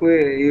অ্যালাউ কই,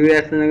 ইউ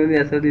অ্যাডসেন্স এর জন্য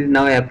AdSense is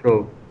now approve,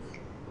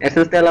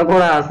 AdSense তো অ্যালাউ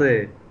করা আছে।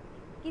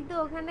 কিন্তু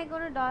ওখানে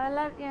কোনো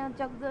ডলার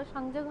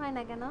সংযোগ হয়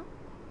না কেন?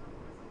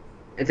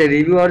 আচ্ছা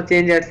review or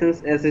change AdSense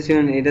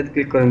association এটা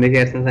ক্লিক করেন, দেখি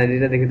অ্যাডসেন্স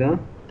আইডিটা দেখি তো।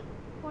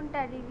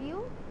 কোনটা রিভিউ?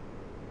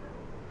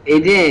 এই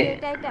যে এই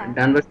যে এটা?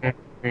 ডান পাশে,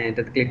 হ্যাঁ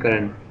এটাতে ক্লিক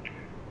করেন।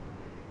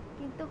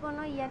 কিন্তু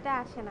কোনো ইয়েটা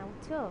আসে না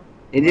বুঝছো?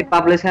 এই যে কোনো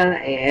পাবলিশার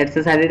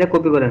অ্যাডসেন্স আইডিটা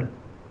কপি করেন।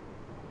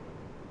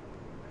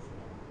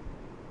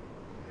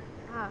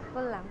 হ্যাঁ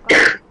করলাম, কপি।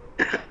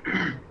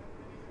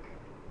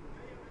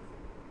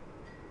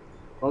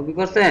 কপি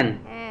করছেন?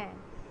 হ্যাঁ।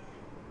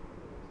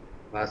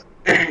 বাস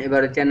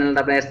এবারে চ্যানেলটা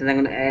আপনার অ্যাডসেন্স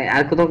অ্যাকাউন্ট,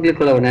 আর কোথাও ক্লিক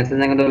করলে হবে না,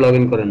 অ্যাডসেন্স অ্যাকাউন্টে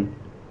লগইন করেন।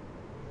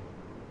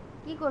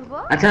 কি করব?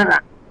 আচ্ছা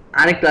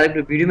আরেকটু আরেকটু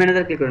ভিডিও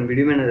ম্যানেজার ক্লিক করেন,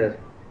 ভিডিও ম্যানেজার।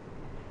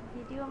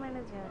 Video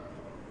manager?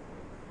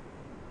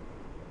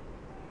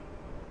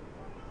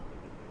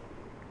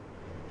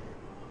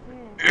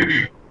 হ্যাঁ,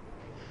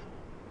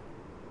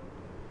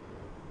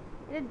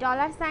 এটা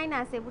ডলার সাইন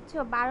আছে বুঝছো,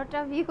 12টা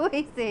ভিউ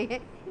হয়েছে।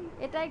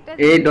 এটা একটা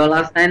এই জিনিস।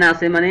 ডলার সাইন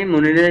আছে মানে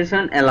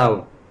মনিটাইজেশন এলাও।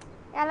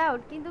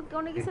 অ্যালাউড, কিন্তু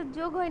কোনো কিছু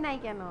যোগ হয় নাই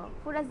কেন?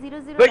 পুরা জিরো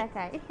জিরো ওই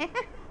দেখায়।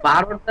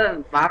 12টা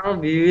 12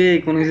 ভিউ এ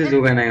কোনো কিছু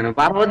যোগায় না কেন?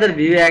 12,000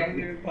 ভিউ এক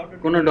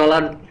কোন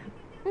ডলার,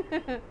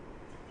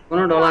 কোন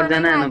এটা ডলার অনেক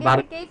জানে না আগে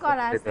 12। থেকেই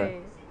করা আছে,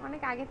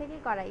 অনেক আগে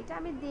থেকেই করা। এটা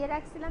আমি দিয়ে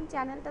রাখছিলাম,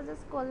 চ্যানেলটা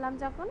জাস্ট করলাম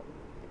যখন,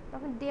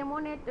 তখন ডেমো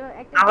নেট,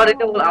 একটা আবার ডেমো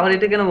এটা আবার দিয়ে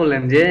এটা কেন দিছি।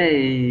 বললেন যে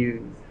এই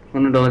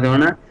কোন ডলার দেবো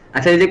না?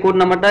 আচ্ছা এই যে কোড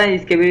নাম্বারটা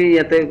স্কেপি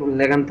ইয়াতে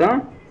লেখান তো,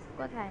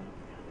 কোথায়?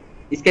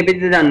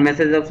 স্কেপিতে যান,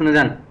 মেসেজ অপশনে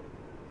যান।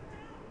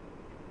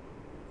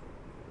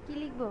 কি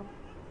লিখবো?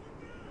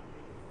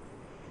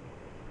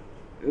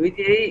 ওই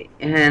যে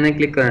হ্যাঁ না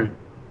ক্লিক করেন।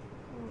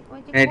 ওই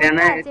যে এটা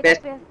না কোনটা যেটা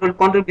পেস্ট,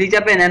 কন্ট্রোল ভি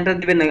চাপেন, এন্টার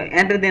দিবেন না,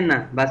 এন্টার দেন না,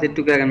 বাস একটু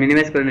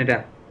মিনিমাইজ করেন এটা।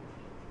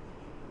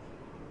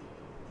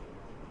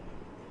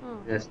 হুম।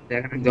 জাস্ট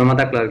দেখেন জমা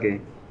থাকলো আর কি।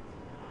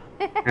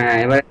 হ্যাঁ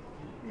এবার জমা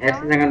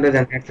অ্যাডসেন্স থাকলো। অ্যাকাউন্টে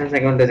যান, অ্যাডসেন্স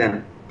অ্যাকাউন্টে যান।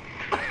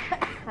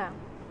 হ্যাঁ।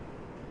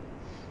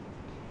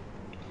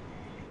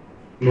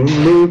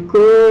 বন্ধু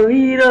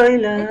কই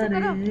রইলা এই চুপ রে।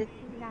 করো,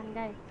 গান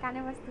গায় কানে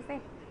বাজতেছে।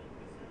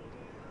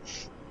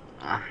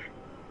 আহ,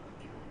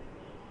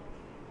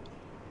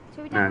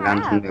 ছবিটা না গান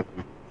খারাপ? শুনবে এখন।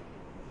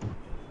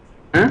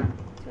 হ্যাঁ,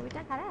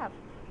 ছবিটা খারাপ?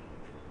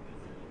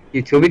 কি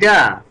ছবিটা?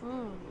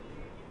 হুম।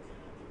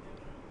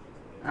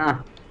 আহ,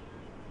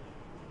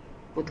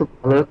 কত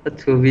ভালো একটা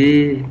ছবি।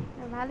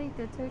 ভালোই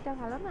তো, ছবিটা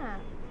ভালো না?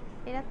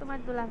 এরা তোমার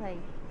দুলাভাই।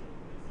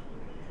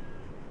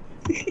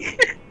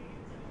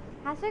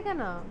 হাসে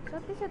কেন?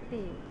 সত্যি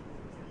সত্যি।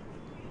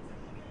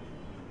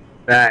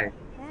 তাই?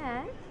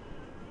 হ্যাঁ।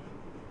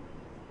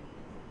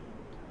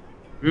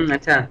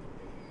 আচ্ছা,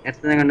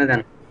 অ্যাডসেন্স অ্যাকাউন্টে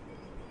যান।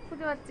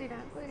 খুঁজে পাচ্ছি না,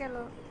 কই গেল?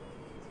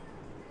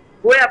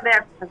 কই আপনি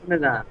অ্যাডসেন্স অ্যাকাউন্টে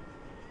যান,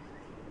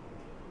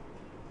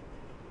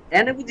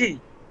 এনে বুঝি।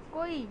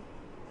 কই?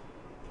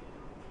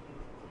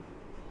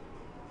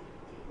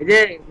 এই যে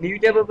নিউ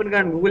ট্যাব ওপেন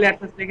করেন, গুগল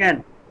অ্যাডসেন্স লিখেন,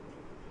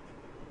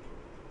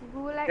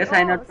 গুগল এ ও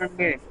সাইন আউট করেন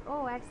গে। ও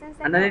অ্যাডসেন্স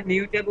আপনাদের অ্যাকাউন্ট।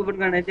 নিউ ট্যাব ওপেন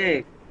করেন, এই যে,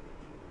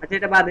 আচ্ছা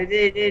এটা বাদ, এই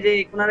যে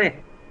কোনারে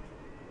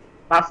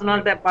পার্সোনাল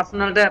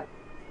ট্যাব।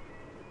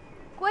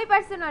 কই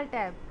পার্সোনাল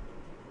ট্যাব?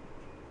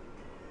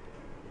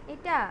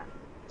 এটা?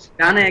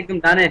 ডানে, একদম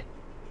ডানে,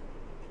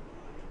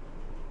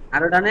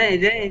 আরো ডানে,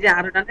 এই যে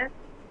আরো ডানে,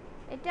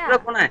 এটা? পুরো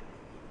কোনায়।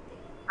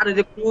 আর ওই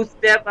যে ক্লোজ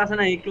ট্যাব আছে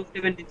না, এই ক্লোজ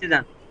ট্যাবের নিচে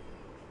যান।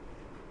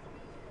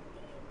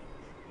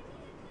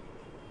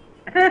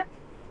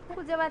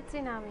 খুঁজে পাচ্ছি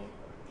না আমি।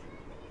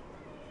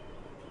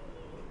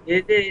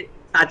 এই যে,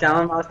 আচ্ছা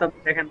আমার মাউসটা আপনি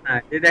দেখেন না,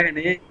 এই দেখেন,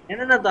 এই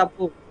এনে না তো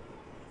আপু, এই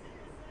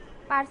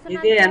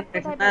পার্সোনাল যে ট্যাব এনে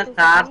দেখেন কোথায় না, পাইতেছো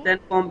সার্চ তুমি?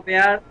 এন্ড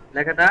কম্পেয়ার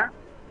লেখাটা,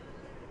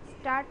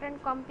 স্টার্ট এন্ড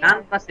ডান কম্পেয়ার?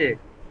 পাশে,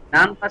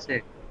 ডান পাশে।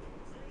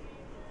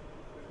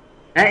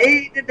 হ্যাঁ এই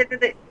যে,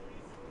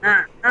 না,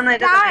 না না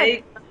এটাতে না,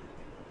 স্টার্ট?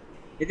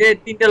 এই যে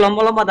তিনটে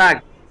লম্বা লম্বা দাগ,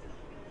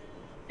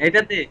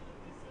 এইটাতে,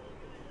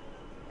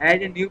 এই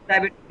যে নিউ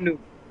প্রাইভেট উইন্ডো,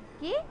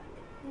 কি?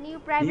 New new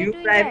private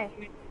window? Private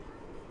window.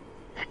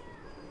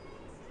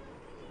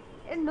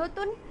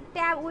 নতুন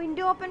ট্যাব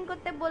উইন্ডো ওপেন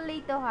করতে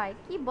বললেই তো হয়,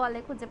 কি বলে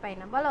খুঁজে পাই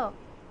না, বলো।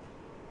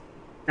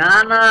 না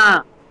না,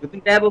 নতুন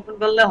ট্যাব ওপেন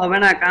করলে হবে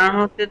না, কারণ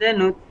হচ্ছে যে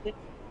নতুন,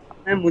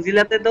 আপনার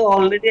মুজিলাতে তো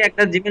অলরেডি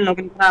একটা জিমেল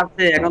লগইন করা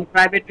আছে, এখন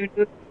প্রাইভেট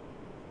উইন্ডো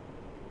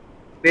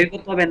বের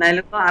করতে হবে,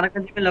 নাইলে তো আরেকটা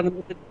জিমেল লগইন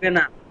করতে দিবে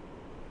না।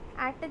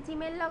 আরেকটা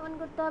জিমেইল লগ ইন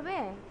করতে হবে?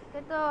 তো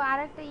তো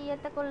আরেকটা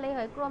ইয়েতে করলেই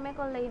হয়, ক্রোমে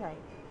করলেই হয়।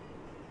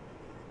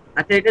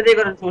 আচ্ছা এটা দিয়ে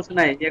করেন, সমস্যা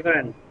নাই, ইয়ে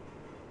করেন,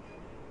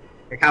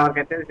 খাবার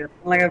খেতে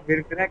যেমন লাগে বের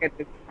করে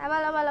খেতে। হ্যাঁ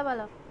বলো বলো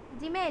বলো।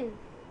 জিমেইল?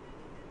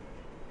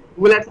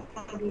 গুগল অ্যাডসেন্স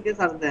লিখে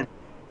সার্চ দেন।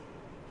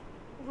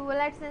 গুগল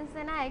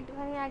অ্যাডসেন্সে না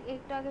একটুখানি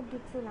একটু আগে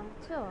ঢুকছিলাম,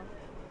 বুঝছো?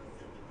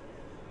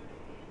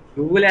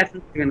 গুগল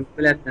অ্যাডসেন্স লিখেন,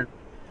 গুগল অ্যাডসেন্স।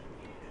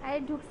 আরে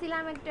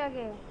ঢুকছিলাম একটু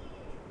আগে।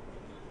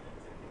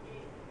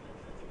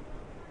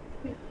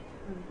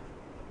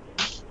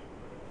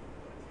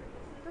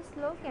 তো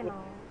স্লো কেন?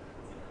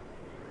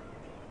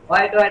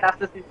 ওয়েট ওয়েট,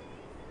 আসতেছি।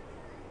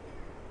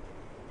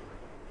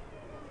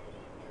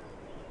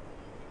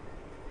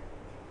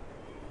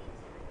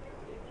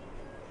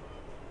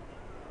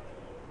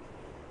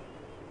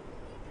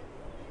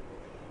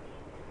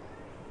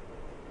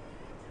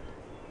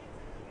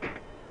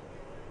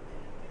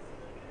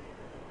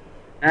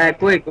 হ্যাঁ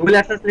কই গুগল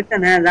অ্যাডসেন্স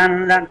লিখছেন? হ্যাঁ যান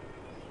যান।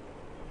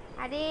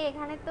 আরে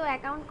এখানে তো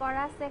অ্যাকাউন্ট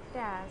করা আছে,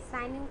 একটা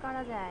সাইন ইন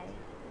করা যায়,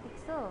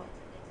 দেখছো?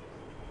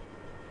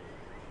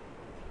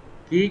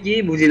 কি কি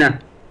বুঝি না।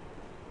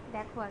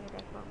 দেখো আগে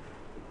দেখো।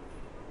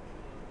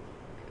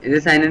 এই যে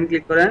সাইন ইন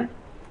ক্লিক করেন।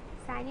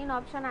 সাইন ইন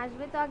অপশন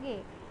আসবে তো আগে।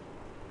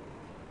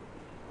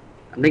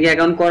 আপনি কি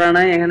অ্যাকাউন্ট করা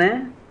নাই এখানে?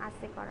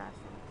 আছে, করা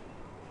আছে।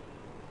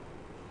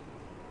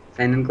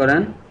 সাইন ইন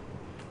করেন।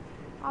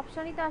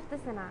 অপশনই তো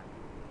আসতেছে না।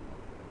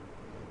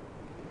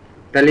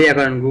 তাহলে ইয়ে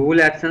করেন, গুগল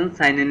অ্যাডসেন্স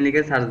সাইন ইন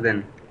লিখে সার্চ দেন।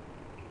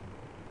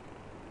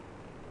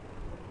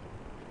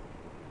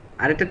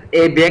 আরেকটা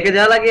এই ব্যাকে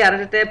যাওয়া লাগে,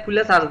 আরেকটা ট্যাব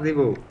খুলে সার্চ দিব,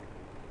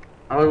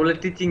 আবার বলে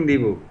টিচিং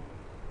দিব।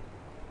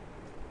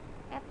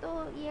 এত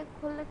ইয়ে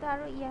খুললে তো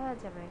আরো ইয়ে হয়ে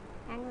যাবে,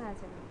 হ্যাং হয়ে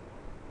যাবে।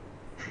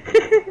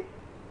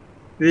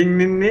 রিং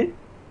নিন নি।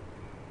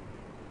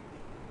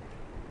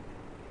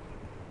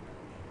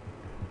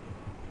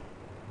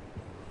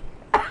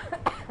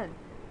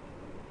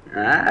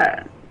 আহ,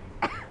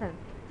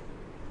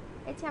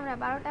 এই আমরা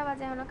 12টা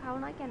বাজে এখনো খাও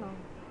না কেন?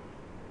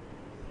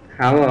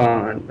 খাবো,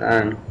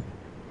 দাঁড়ান।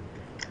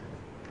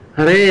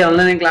 আরে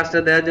অনলাইনে ক্লাসটা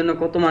দেওয়ার জন্য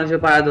কত মানুষের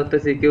পায়া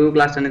ধরতেছি, কেউ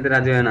ক্লাসটা নিতে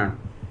রাজি হয় না।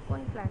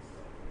 কোন ক্লাস?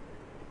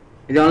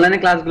 এই যে অনলাইনে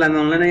ক্লাসগুলো, আমি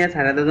অনলাইনে গিয়ে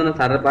ছাড়াতে জন্য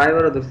স্যারের পায়ে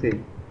বড় ধরছি,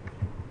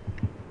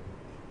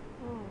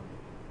 হুম।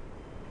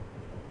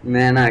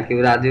 না না কেউ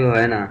রাজি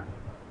হয় না।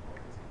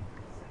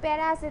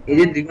 প্যারা আছে এই তো।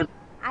 যে দ্বিগুণ।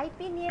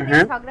 আইপি নিয়ে বেশ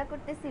হ্যাঁ ঝগড়া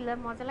করতেছিল,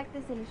 মজা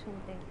লাগতেছিল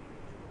শুনতে।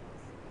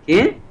 কি?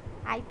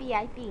 আইপি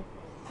আইপি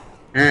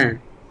হ্যাঁ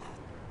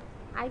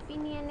আইপি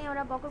নিয়ে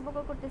ওরা বকর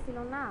বকর করতেছিল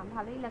না,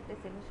 ভালোই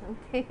লাগতেছিল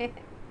শুনতে।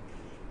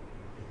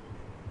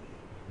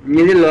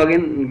 এই যে log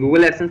in,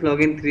 Google AdSense log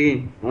in 3,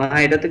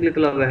 হ্যাঁ এটাতে ক্লিক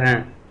করলে হবে,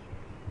 হ্যাঁ।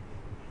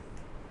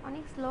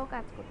 অনেক স্লো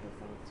কাজ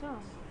করতেছে, বুঝছো?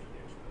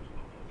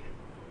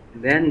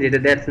 দেন যেটা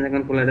অ্যাডসেন্স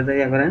এখন খোলা, এটা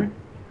ইয়া করেন,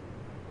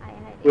 আয়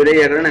হায় রে। ওইটা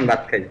ইয়া করেন, আমি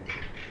ভাত খাই।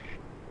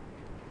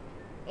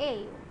 এই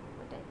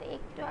ওটা তো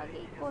একটু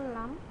আগেই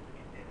করলাম।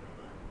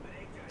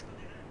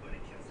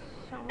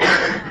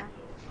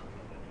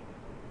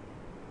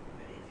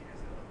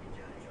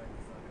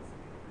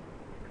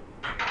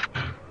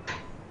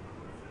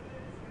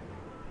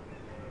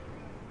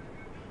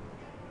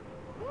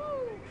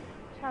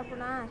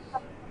 সর্বনাশ।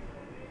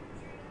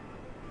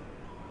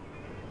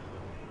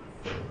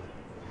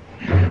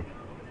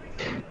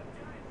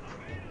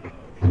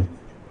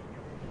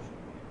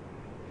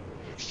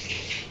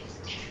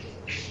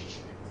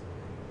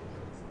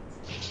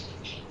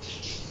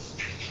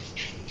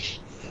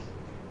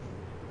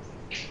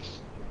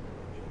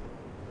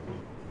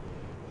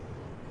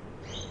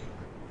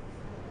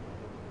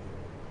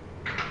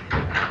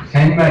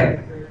 শাহিন ভাই,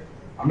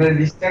 আমরা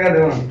 20 টাকা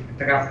দেবো,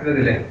 একটা কাজ করে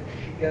দিলে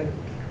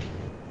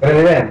করে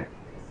দিবেন?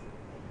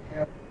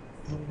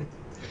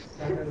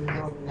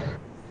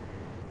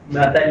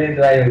 না তাইলে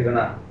ট্রাই হইতো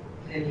না।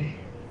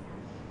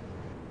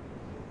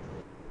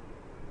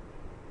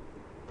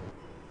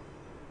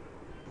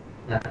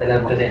 না তাহলে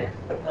আপনি দেন।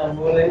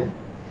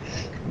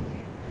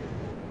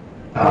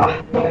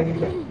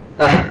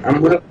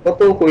 আমরা কত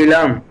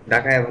কইলাম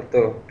ঢাকায়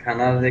তো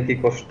খানা যে কি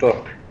কষ্ট।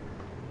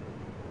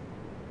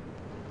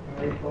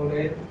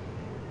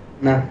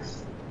 না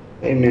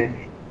এমনি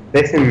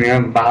দেখছেন মিয়া,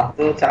 বাপ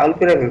তো চাউল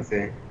করে ফেলছে।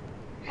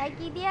 তাই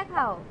কি দিয়ে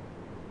খাও?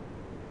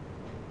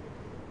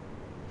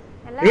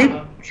 হ্যালো। এই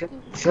কি?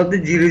 সত্যি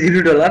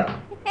 $0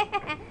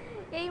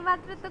 এই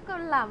মাত্র তো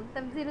করলাম, তা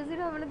 0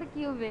 0 হবে না তো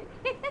কি হবে?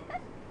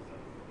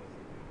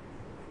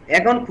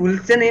 এখন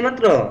খুলছেন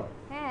এইমাত্র?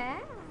 হ্যাঁ,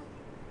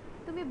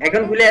 তুমি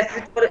এখন খুলে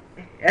বলতেছ।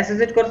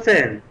 অ্যাসোসিয়েট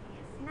করছেন?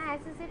 না,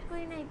 অ্যাসোসিয়েট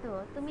করি নাই তো,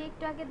 তুমি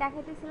একটু আগে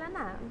দেখাইতেছিলে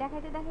না,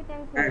 দেখাইতে দেখাইতে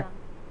আমি হ্যাঁ। খুললাম।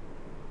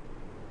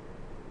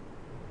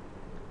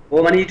 ও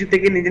মানে ইউটিউব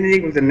থেকে নিজে নিজে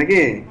খুলছেন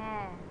নাকি?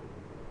 হ্যাঁ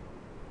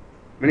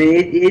মানে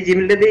এই এই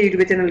জিমেলটা দিয়ে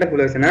ইউটিউবে চ্যানেলটা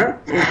খুলে আছে না?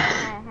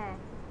 হ্যাঁ হ্যাঁ,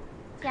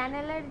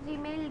 চ্যানেলের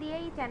জিমেইল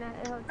দিয়েই চ্যানেল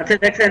হচ্ছে আচ্ছা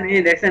এটা দেখছেন, করা।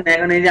 এই দেখছেন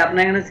এখন এই যে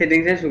আপনার এখানে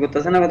সেটিংস এ শো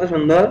করতেছে না কত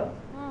সুন্দর?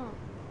 হুম,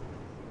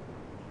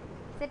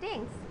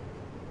 সেটিংস।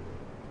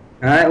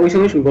 হ্যাঁ, ওই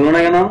সময় শো করলো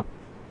না কেন?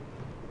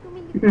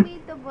 তুমি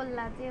তো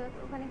বললা যে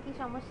ওখানে কি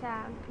সমস্যা,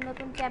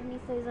 নতুন ট্যাব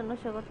নিচ্ছে এই জন্য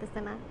শো করতেছে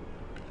না।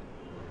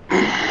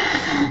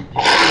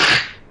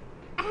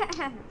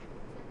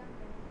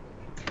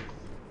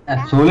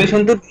 এখন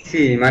সলিউশন তো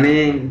দিছি, মানে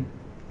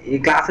এই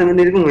ক্লাসের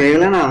মধ্যে এরকম হয়ে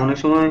গেলে না অনেক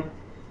সময়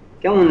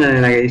কেমন জানি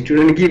লাগে,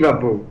 স্টুডেন্ট কি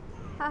ভাববো।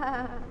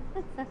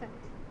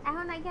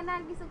 এখন এখানে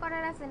আর কিছু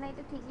করার আছে না,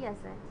 এটা ঠিকই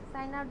আছে,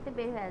 সাইন আউট দিয়ে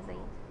বের হয়ে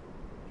যাই।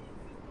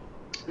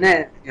 না,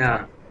 ইয়া,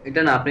 এটা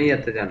না আপনি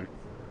ইয়াতে যান।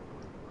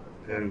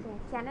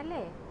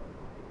 চ্যানেলে।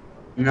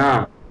 না,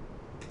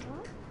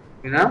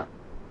 না,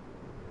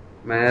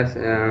 ম্যাথ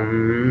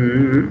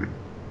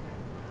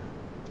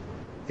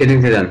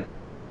সেটিংসে যান।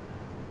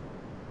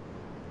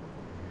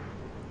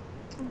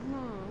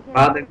 হুম,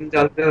 ভাত সেটিংসে। একদম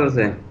চালু হয়ে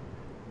গেছে।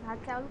 ভাত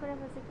চাউল করে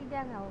ফেলছে, কি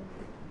দেয়া খাও?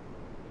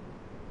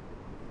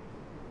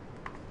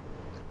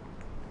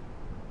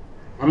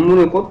 আম্মু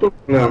কত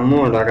বলে, আম্মু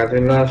ঢাকা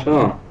চলে আসো,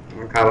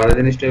 খাবারের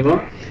জিনিসটা হইবো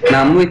না।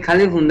 আম্মু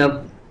খালি ফোন দাও,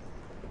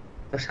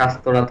 তোর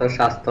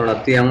স্বাস্থ্যটা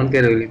তুই এমন কে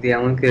রইলি, তুই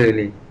এমন কে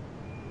রইলি।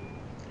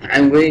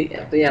 আমি বই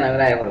তুই এনা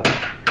করে আয় বলো।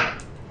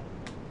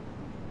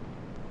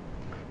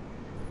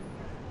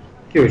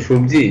 কি ওই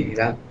সবজি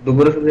রাত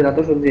দুপুরে সবজি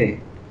রাতে সবজি?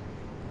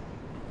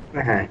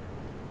 হ্যাঁ,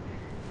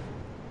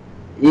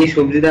 এই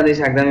সবজিটা দিয়ে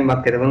শাক দিয়ে আমি ভাত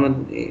খেতে পারবো না।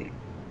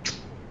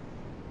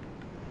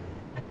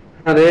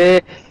 আরে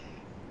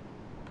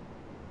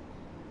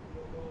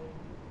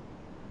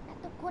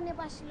এতক্ষণে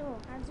বাসলো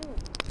কাজু।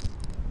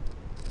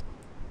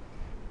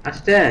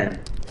 আসছেন,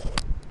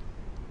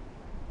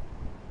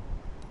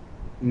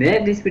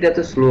 নেট স্পিড এত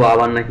স্লো,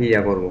 আবার নাকি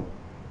ইয়া করবো।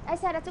 এই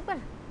স্যার চুপ কর,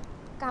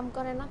 কাম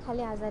করে না,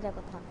 খালি আজাইরা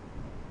কথা।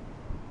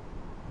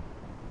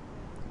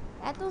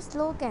 এত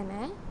স্লো কেন?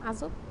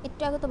 আজব,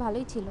 একটু আগে তো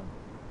ভালোই ছিল।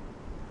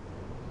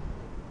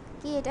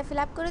 কি এটা ফিল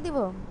আপ করে দিব?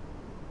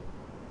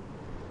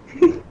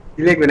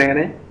 কি লিখবেন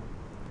এখানে?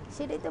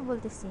 সেটাই তো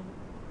বলতেছি,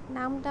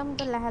 নাম টাম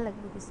তো লেখা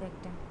লাগবে কিছু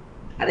একটা।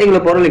 আরে এগুলো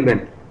পরে লিখবেন।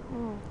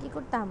 কি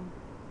করতাম?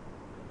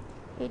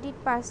 Edit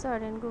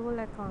password and Google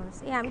accounts,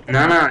 এই আমি তো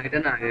না না, এটা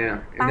না, এটা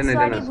না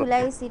পাসওয়ার্ডই সব।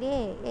 ভুলাইছি রে।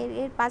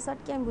 এর পাসওয়ার্ড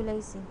কি আমি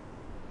ভুলাইছি।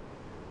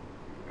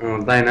 ও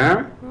তাই না?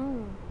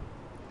 হুম।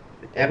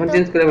 এই এখন তো।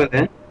 চেঞ্জ করে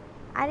ফেলেন।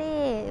 আরে,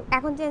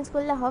 এখন চেঞ্জ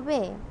করলে হবে?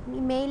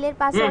 মেইলের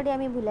হুম, পাসওয়ার্ডই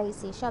আমি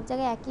ভুলাইছি, সব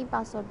জায়গায় একই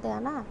পাসওয়ার্ড দেয়া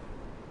না।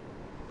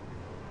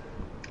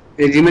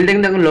 এই জিমেলটা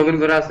কিন্তু এখন লগ ইন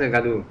করা আছে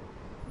কাদু।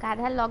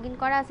 গাধার লগ ইন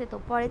করা আছে তো,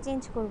 পরে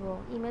চেঞ্জ করব,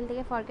 ইমেল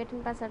থেকে ফরগেটিং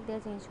পাসওয়ার্ড দিয়ে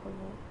চেঞ্জ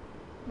করব।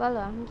 বলো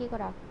এখন কি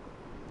করা?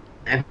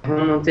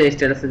 এখন হচ্ছে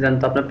স্ট্যাটাসে যান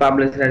তো, আপনার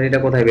পাবলিক আইডিটা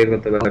কোথায় বের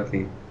করতে পারবেন আপনি?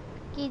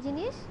 কি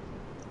জিনিস?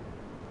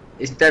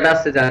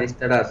 স্ট্যাটাসে যান,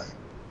 স্ট্যাটাস।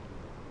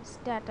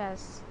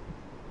 স্ট্যাটাস।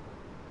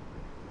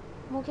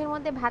 মুখের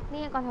মধ্যে ভাত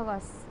নিয়ে কথা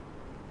কস।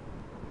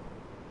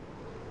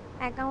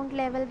 Account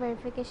level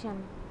verification,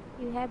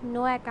 you have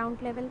no account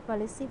level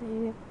policy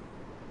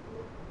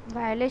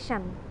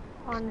violation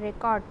on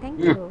record, thank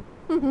hmm, you.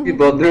 কি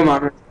ভদ্র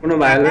মানুষ, কোনো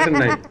ভায়োলেশন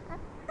নাই।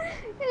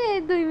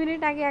 2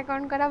 মিনিট আগে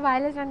অ্যাকাউন্ট করা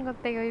ভায়োলেশন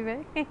করতে হইবে?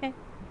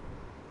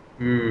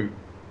 হুম,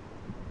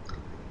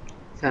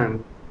 আচ্ছা,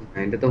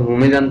 এটা তো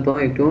হোমে যান তো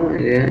একটু,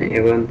 এই যে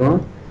এবার তো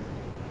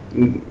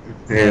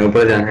হ্যাঁ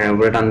উপরে যান, হ্যাঁ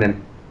উপরে টান দেন,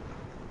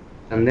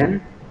 টান দেন।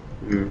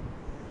 হুম,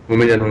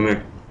 হোমে যান, হোমে।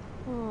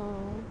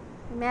 হুম,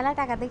 মেলা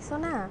টাকা দেখছো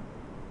না?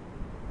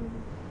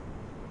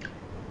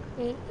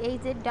 এই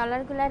যে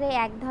ডলারগুলারে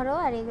 1 ধরো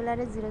আর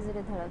এগুলারে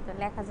 00 ধরো,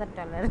 তাহলে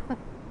 $1000।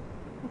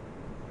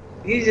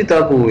 এই যে তো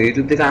আপু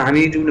ইউটিউব থেকে আমি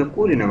ইউটিউব না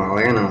করি না বাবা,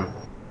 কেন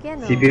কেন?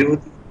 সিপির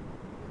প্রতি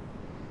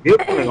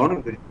বিরক্ত লাগে অনেক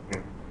বেশি।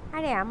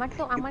 আরে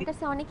আমার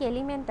কাছে অনেক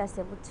এলিমেন্ট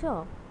আছে বুঝছো,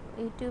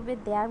 ইউটিউবে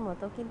দেওয়ার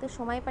মতো, কিন্তু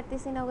সময়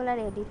পারতেছি না ওগুলার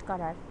এডিট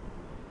করার।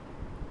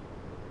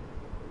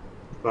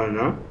 পারে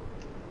না।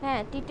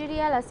 হ্যাঁ,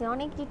 টিউটোরিয়াল আছে,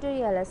 অনেক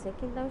টিউটোরিয়াল আছে,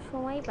 কিন্তু আমি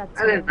সময়ই পাচ্ছি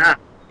আরে না। না,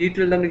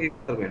 টিউটোরিয়াল আপনি কি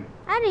করবেন?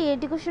 আরে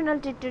এডুকেশনাল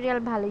টিউটোরিয়াল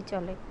ভালোই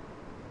চলে।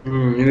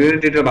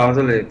 টিউটোরিয়াল ভালো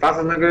চলে,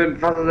 5,000 করে,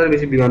 5,000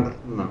 বেশি বিমান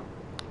না।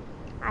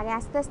 আরে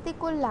আস্তে আস্তে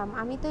করলাম,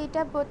 আমি তো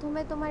এটা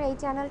প্রথমে তোমার এই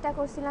চ্যানেলটা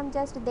করছিলাম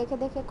জাস্ট দেখে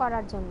দেখে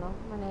করার জন্য,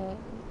 মানে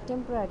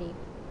টেম্পোরারি।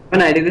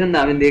 না এডুকেশন না,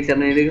 আমি দেখছি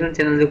আপনার এডুকেশন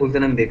চ্যানেল যে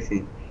খুলছেন আমি দেখছি,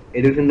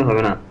 এডুকেশন তো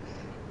হবে না।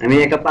 আমি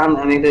একটা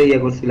ইয়ে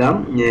করছিলাম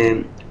যে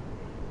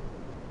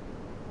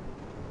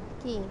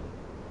কি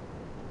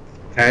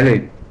খাইলে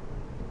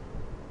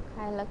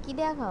খাইলো? কি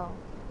দেয়া খাও?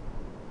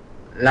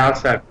 লাল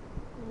শাক।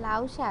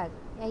 লাউ শাক?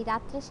 এই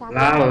রাত্রে শাক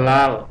লাল খায়?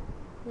 লাল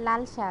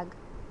লাল শাক?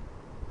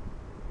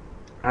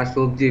 আর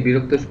সবজি,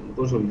 বিরক্ত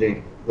সবজি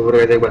দুপুরে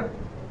গেছে একবার।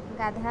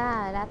 গাধা,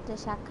 রাত্রে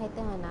শাক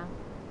খাইতে হয় না।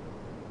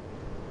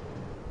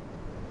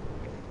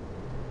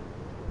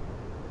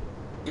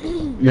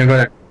 ইয়ে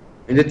করেন,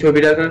 এই যে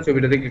ছবিটা আছে না,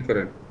 ছবিটাতে ক্লিক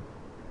করেন,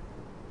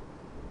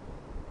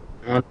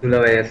 আমার দুলা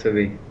ভাইয়ের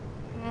ছবি।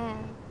 হ্যাঁ,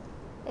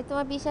 এ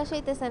তোমার বিশ্বাস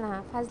হইতেছে না,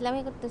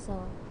 ফাজলামি করতেছো।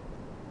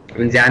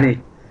 আমি জানি।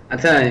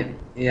 আচ্ছা,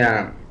 ইয়া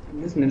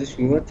বুঝলি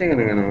শুরু হচ্ছে কেন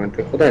কেন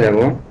এটা কোথায়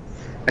যাবো?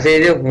 আচ্ছা এই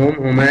যে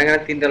হোমের এখানে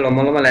 3টা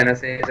লম্বা লম্বা লাইন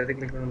আছে, এটাতে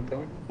ক্লিক করুন তো।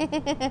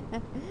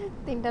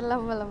 3টা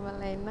লম্বা লম্বা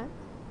লাইন না?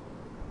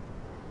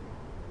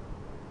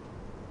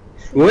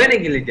 শুয়ে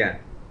নাকি লিখা?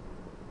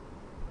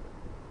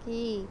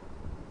 কি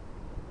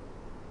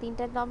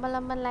 3টা লম্বা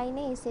লম্বা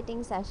লাইনে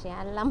সেটিংস আসে,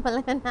 আর লম্বা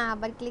লাইন না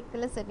আবার ক্লিক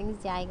করলে সেটিংস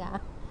জায়গা।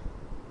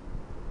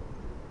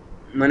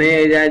 মানে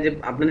এই যে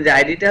আপনার যে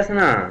আইডিটা আছে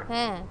না,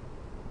 হ্যাঁ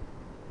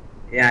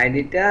এই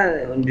আইডিটা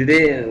যদি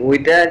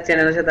ওইটা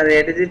চ্যানেলের সাথে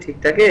এটা যদি ঠিক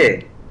থাকে,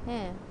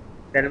 হ্যাঁ,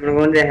 তাহলে মনে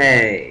করেন যে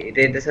হ্যাঁ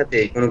এটার সাথে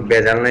কোনো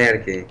ভেজাল নাই আর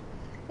কি।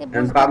 এ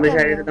বুঝবো পাবলিশ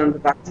কেমনে? আইডিটা তো আমি তো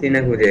পাচ্ছি না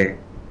খুঁজে।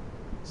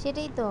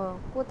 সেটাই তো,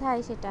 কোথায়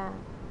সেটা?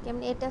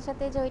 কেমনে এটার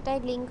সাথে যে ওইটাই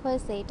লিংক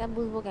হয়েছে এটা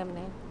বুঝবো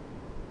কেমনে?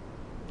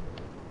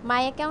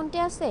 মাই অ্যাকাউন্টে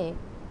আছে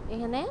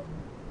এখানে?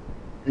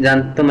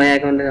 জানতো মাই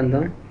অ্যাকাউন্টে জানতো।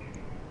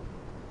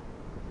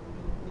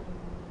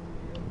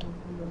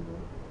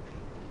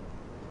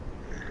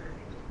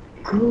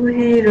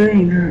 কই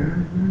রইনা,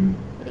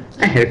 এটা কি?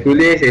 হ্যাঁ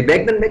খুলে এসে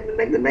back then back then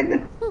back then back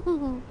then.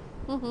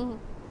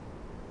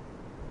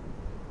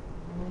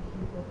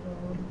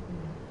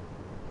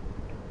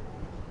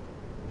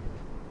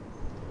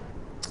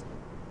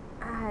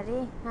 আরে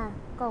হ্যাঁ,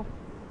 কও।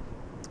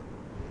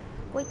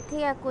 কই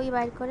থেকে কই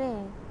বাইর করে?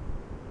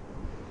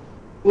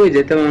 কই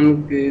যেতে আমি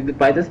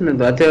পাইতেছি না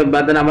তো। আচ্ছা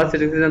বাদ দেন, আবার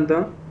সেটিংসে জানতো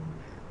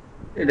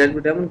এই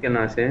ড্যাশবোর্ড এমন কেন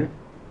আসে?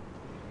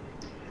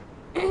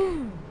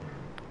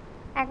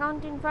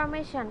 Account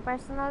information,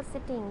 personal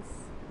settings.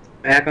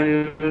 Account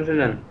information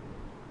যান,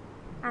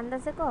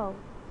 আন্দাজে কও।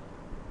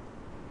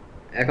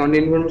 অ্যাকাউন্ট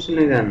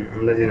ইনফরমেশনে যান,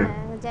 আন্দাজি না।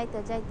 হ্যাঁ যাইতো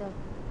যাইতো।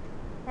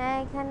 হ্যাঁ,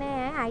 এখানে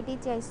আইডি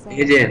চাইছে।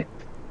 এই যে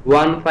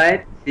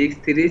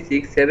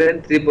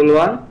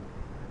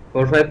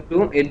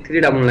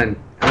 1563661111452839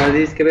 আমার যে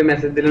স্কেপে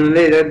মেসেজ দিলেন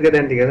হলে এটা দিয়ে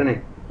দেন, ঠিক আছে না?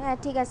 হ্যাঁ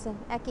ঠিক আছে,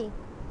 একই।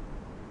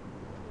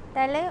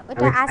 তাহলে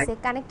ওটা আমি আছে,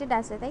 কানেক্টেড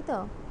আছে, তাই তো?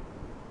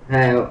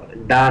 হ্যাঁ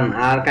ডান,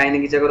 আর কাইনে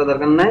কিছু করার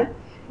দরকার নাই।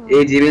 হুম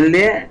এই জিমেল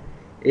দিয়ে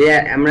এই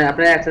আমরা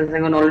আপনার অ্যাডসেন্স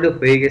এখন অলরেডি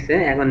হয়ে গেছে,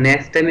 এখন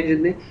নেক্সট টাইমে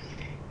যদি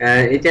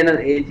এই চ্যানেল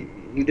এই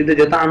ইউটিউবে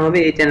যত আন হবে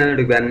এই চ্যানেলে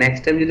ঢুকবে, আর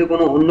নেক্সট টাইম যদি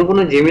কোনো অন্য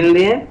কোনো জিমেল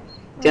নিয়ে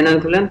হুম চ্যানেল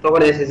খুলেন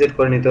তখন অ্যাসোসিয়েট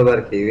করে নিতে হবে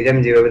আর কি, ওইটা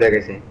আমি যেভাবে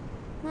দেখেছি।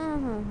 হুম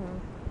হুম হুম,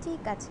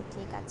 ঠিক আছে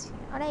ঠিক আছে।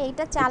 ওরা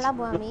এইটা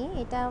চালাবো, আমি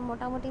এটা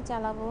মোটামুটি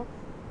চালাবো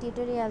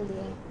টিউটোরিয়াল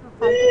দিয়ে,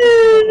 ফালতু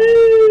কিচ্ছু করবো না।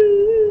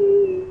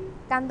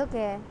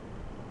 কান্দোকে?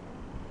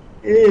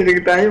 এই এটা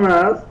কি টাইম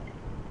আস?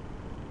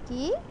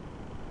 কি?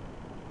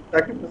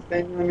 তাকে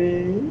টাইম আমি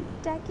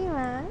টাকি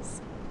মাছ?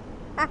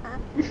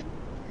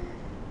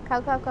 খাও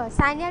খাও খাও,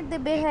 সাইনিয়ার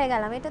দিয়ে বের হয়ে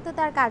গেলাম, এটা তো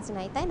তার কাজ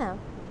নাই তাই না?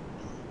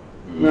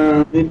 না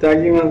আমি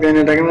টাকি মাছ খাই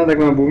না, টাকি মাছ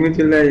দেখো না ভূমি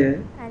চলে আইয়ে।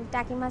 আর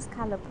টাকি মাছ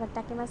খালো,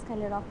 টাকি মাছ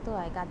খাইলে রক্ত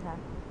হয়, গাধা।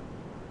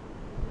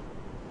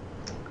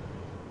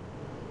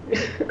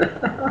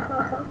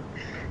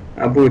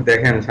 আপু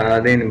দেখেন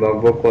সারাদিন বক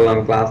বক করলাম,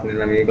 ক্লাস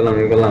নিলাম, এই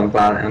করলাম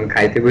ক্লাস, আমি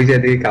খাইতে বসে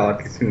দেখি খাওয়ার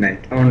কিছু নাই,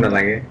 কেমনটা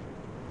লাগে?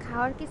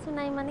 খাওয়ার কিছু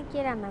নাই মানে কে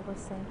রান্না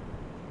করছে?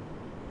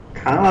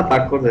 খাওয়া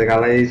পাক করছে,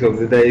 খালা এই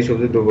সবজিটা এই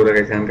সবজি দুপুরে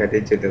গেছে, আমি খাইতে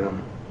ইচ্ছে দিলাম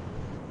না।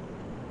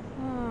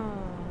 হুম,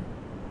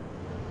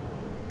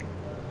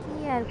 কি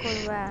আর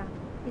করবা,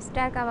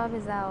 স্টার কাবাবে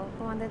যাও,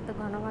 তোমাদের তো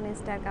ঘন ঘন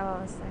স্টার কাবাব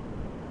আছে।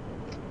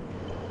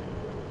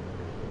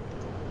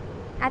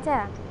 আচ্ছা,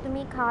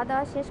 তুমি খাওয়া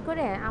দাওয়া শেষ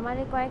করে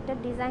আমারে কয়েকটা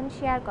ডিজাইন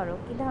শেয়ার করো,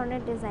 কি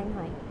ধরনের ডিজাইন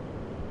হয়?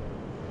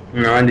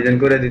 আমার ডিজাইন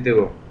করে দিতে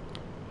গো।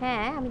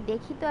 হ্যাঁ, আমি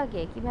দেখি তো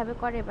আগে কিভাবে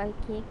করে, বা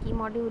কি কি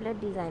মডিউলের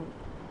ডিজাইন।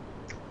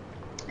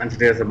 আচ্ছা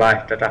ঠিক আছে, বাই,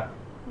 টাটা।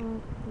 Hmm,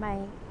 by.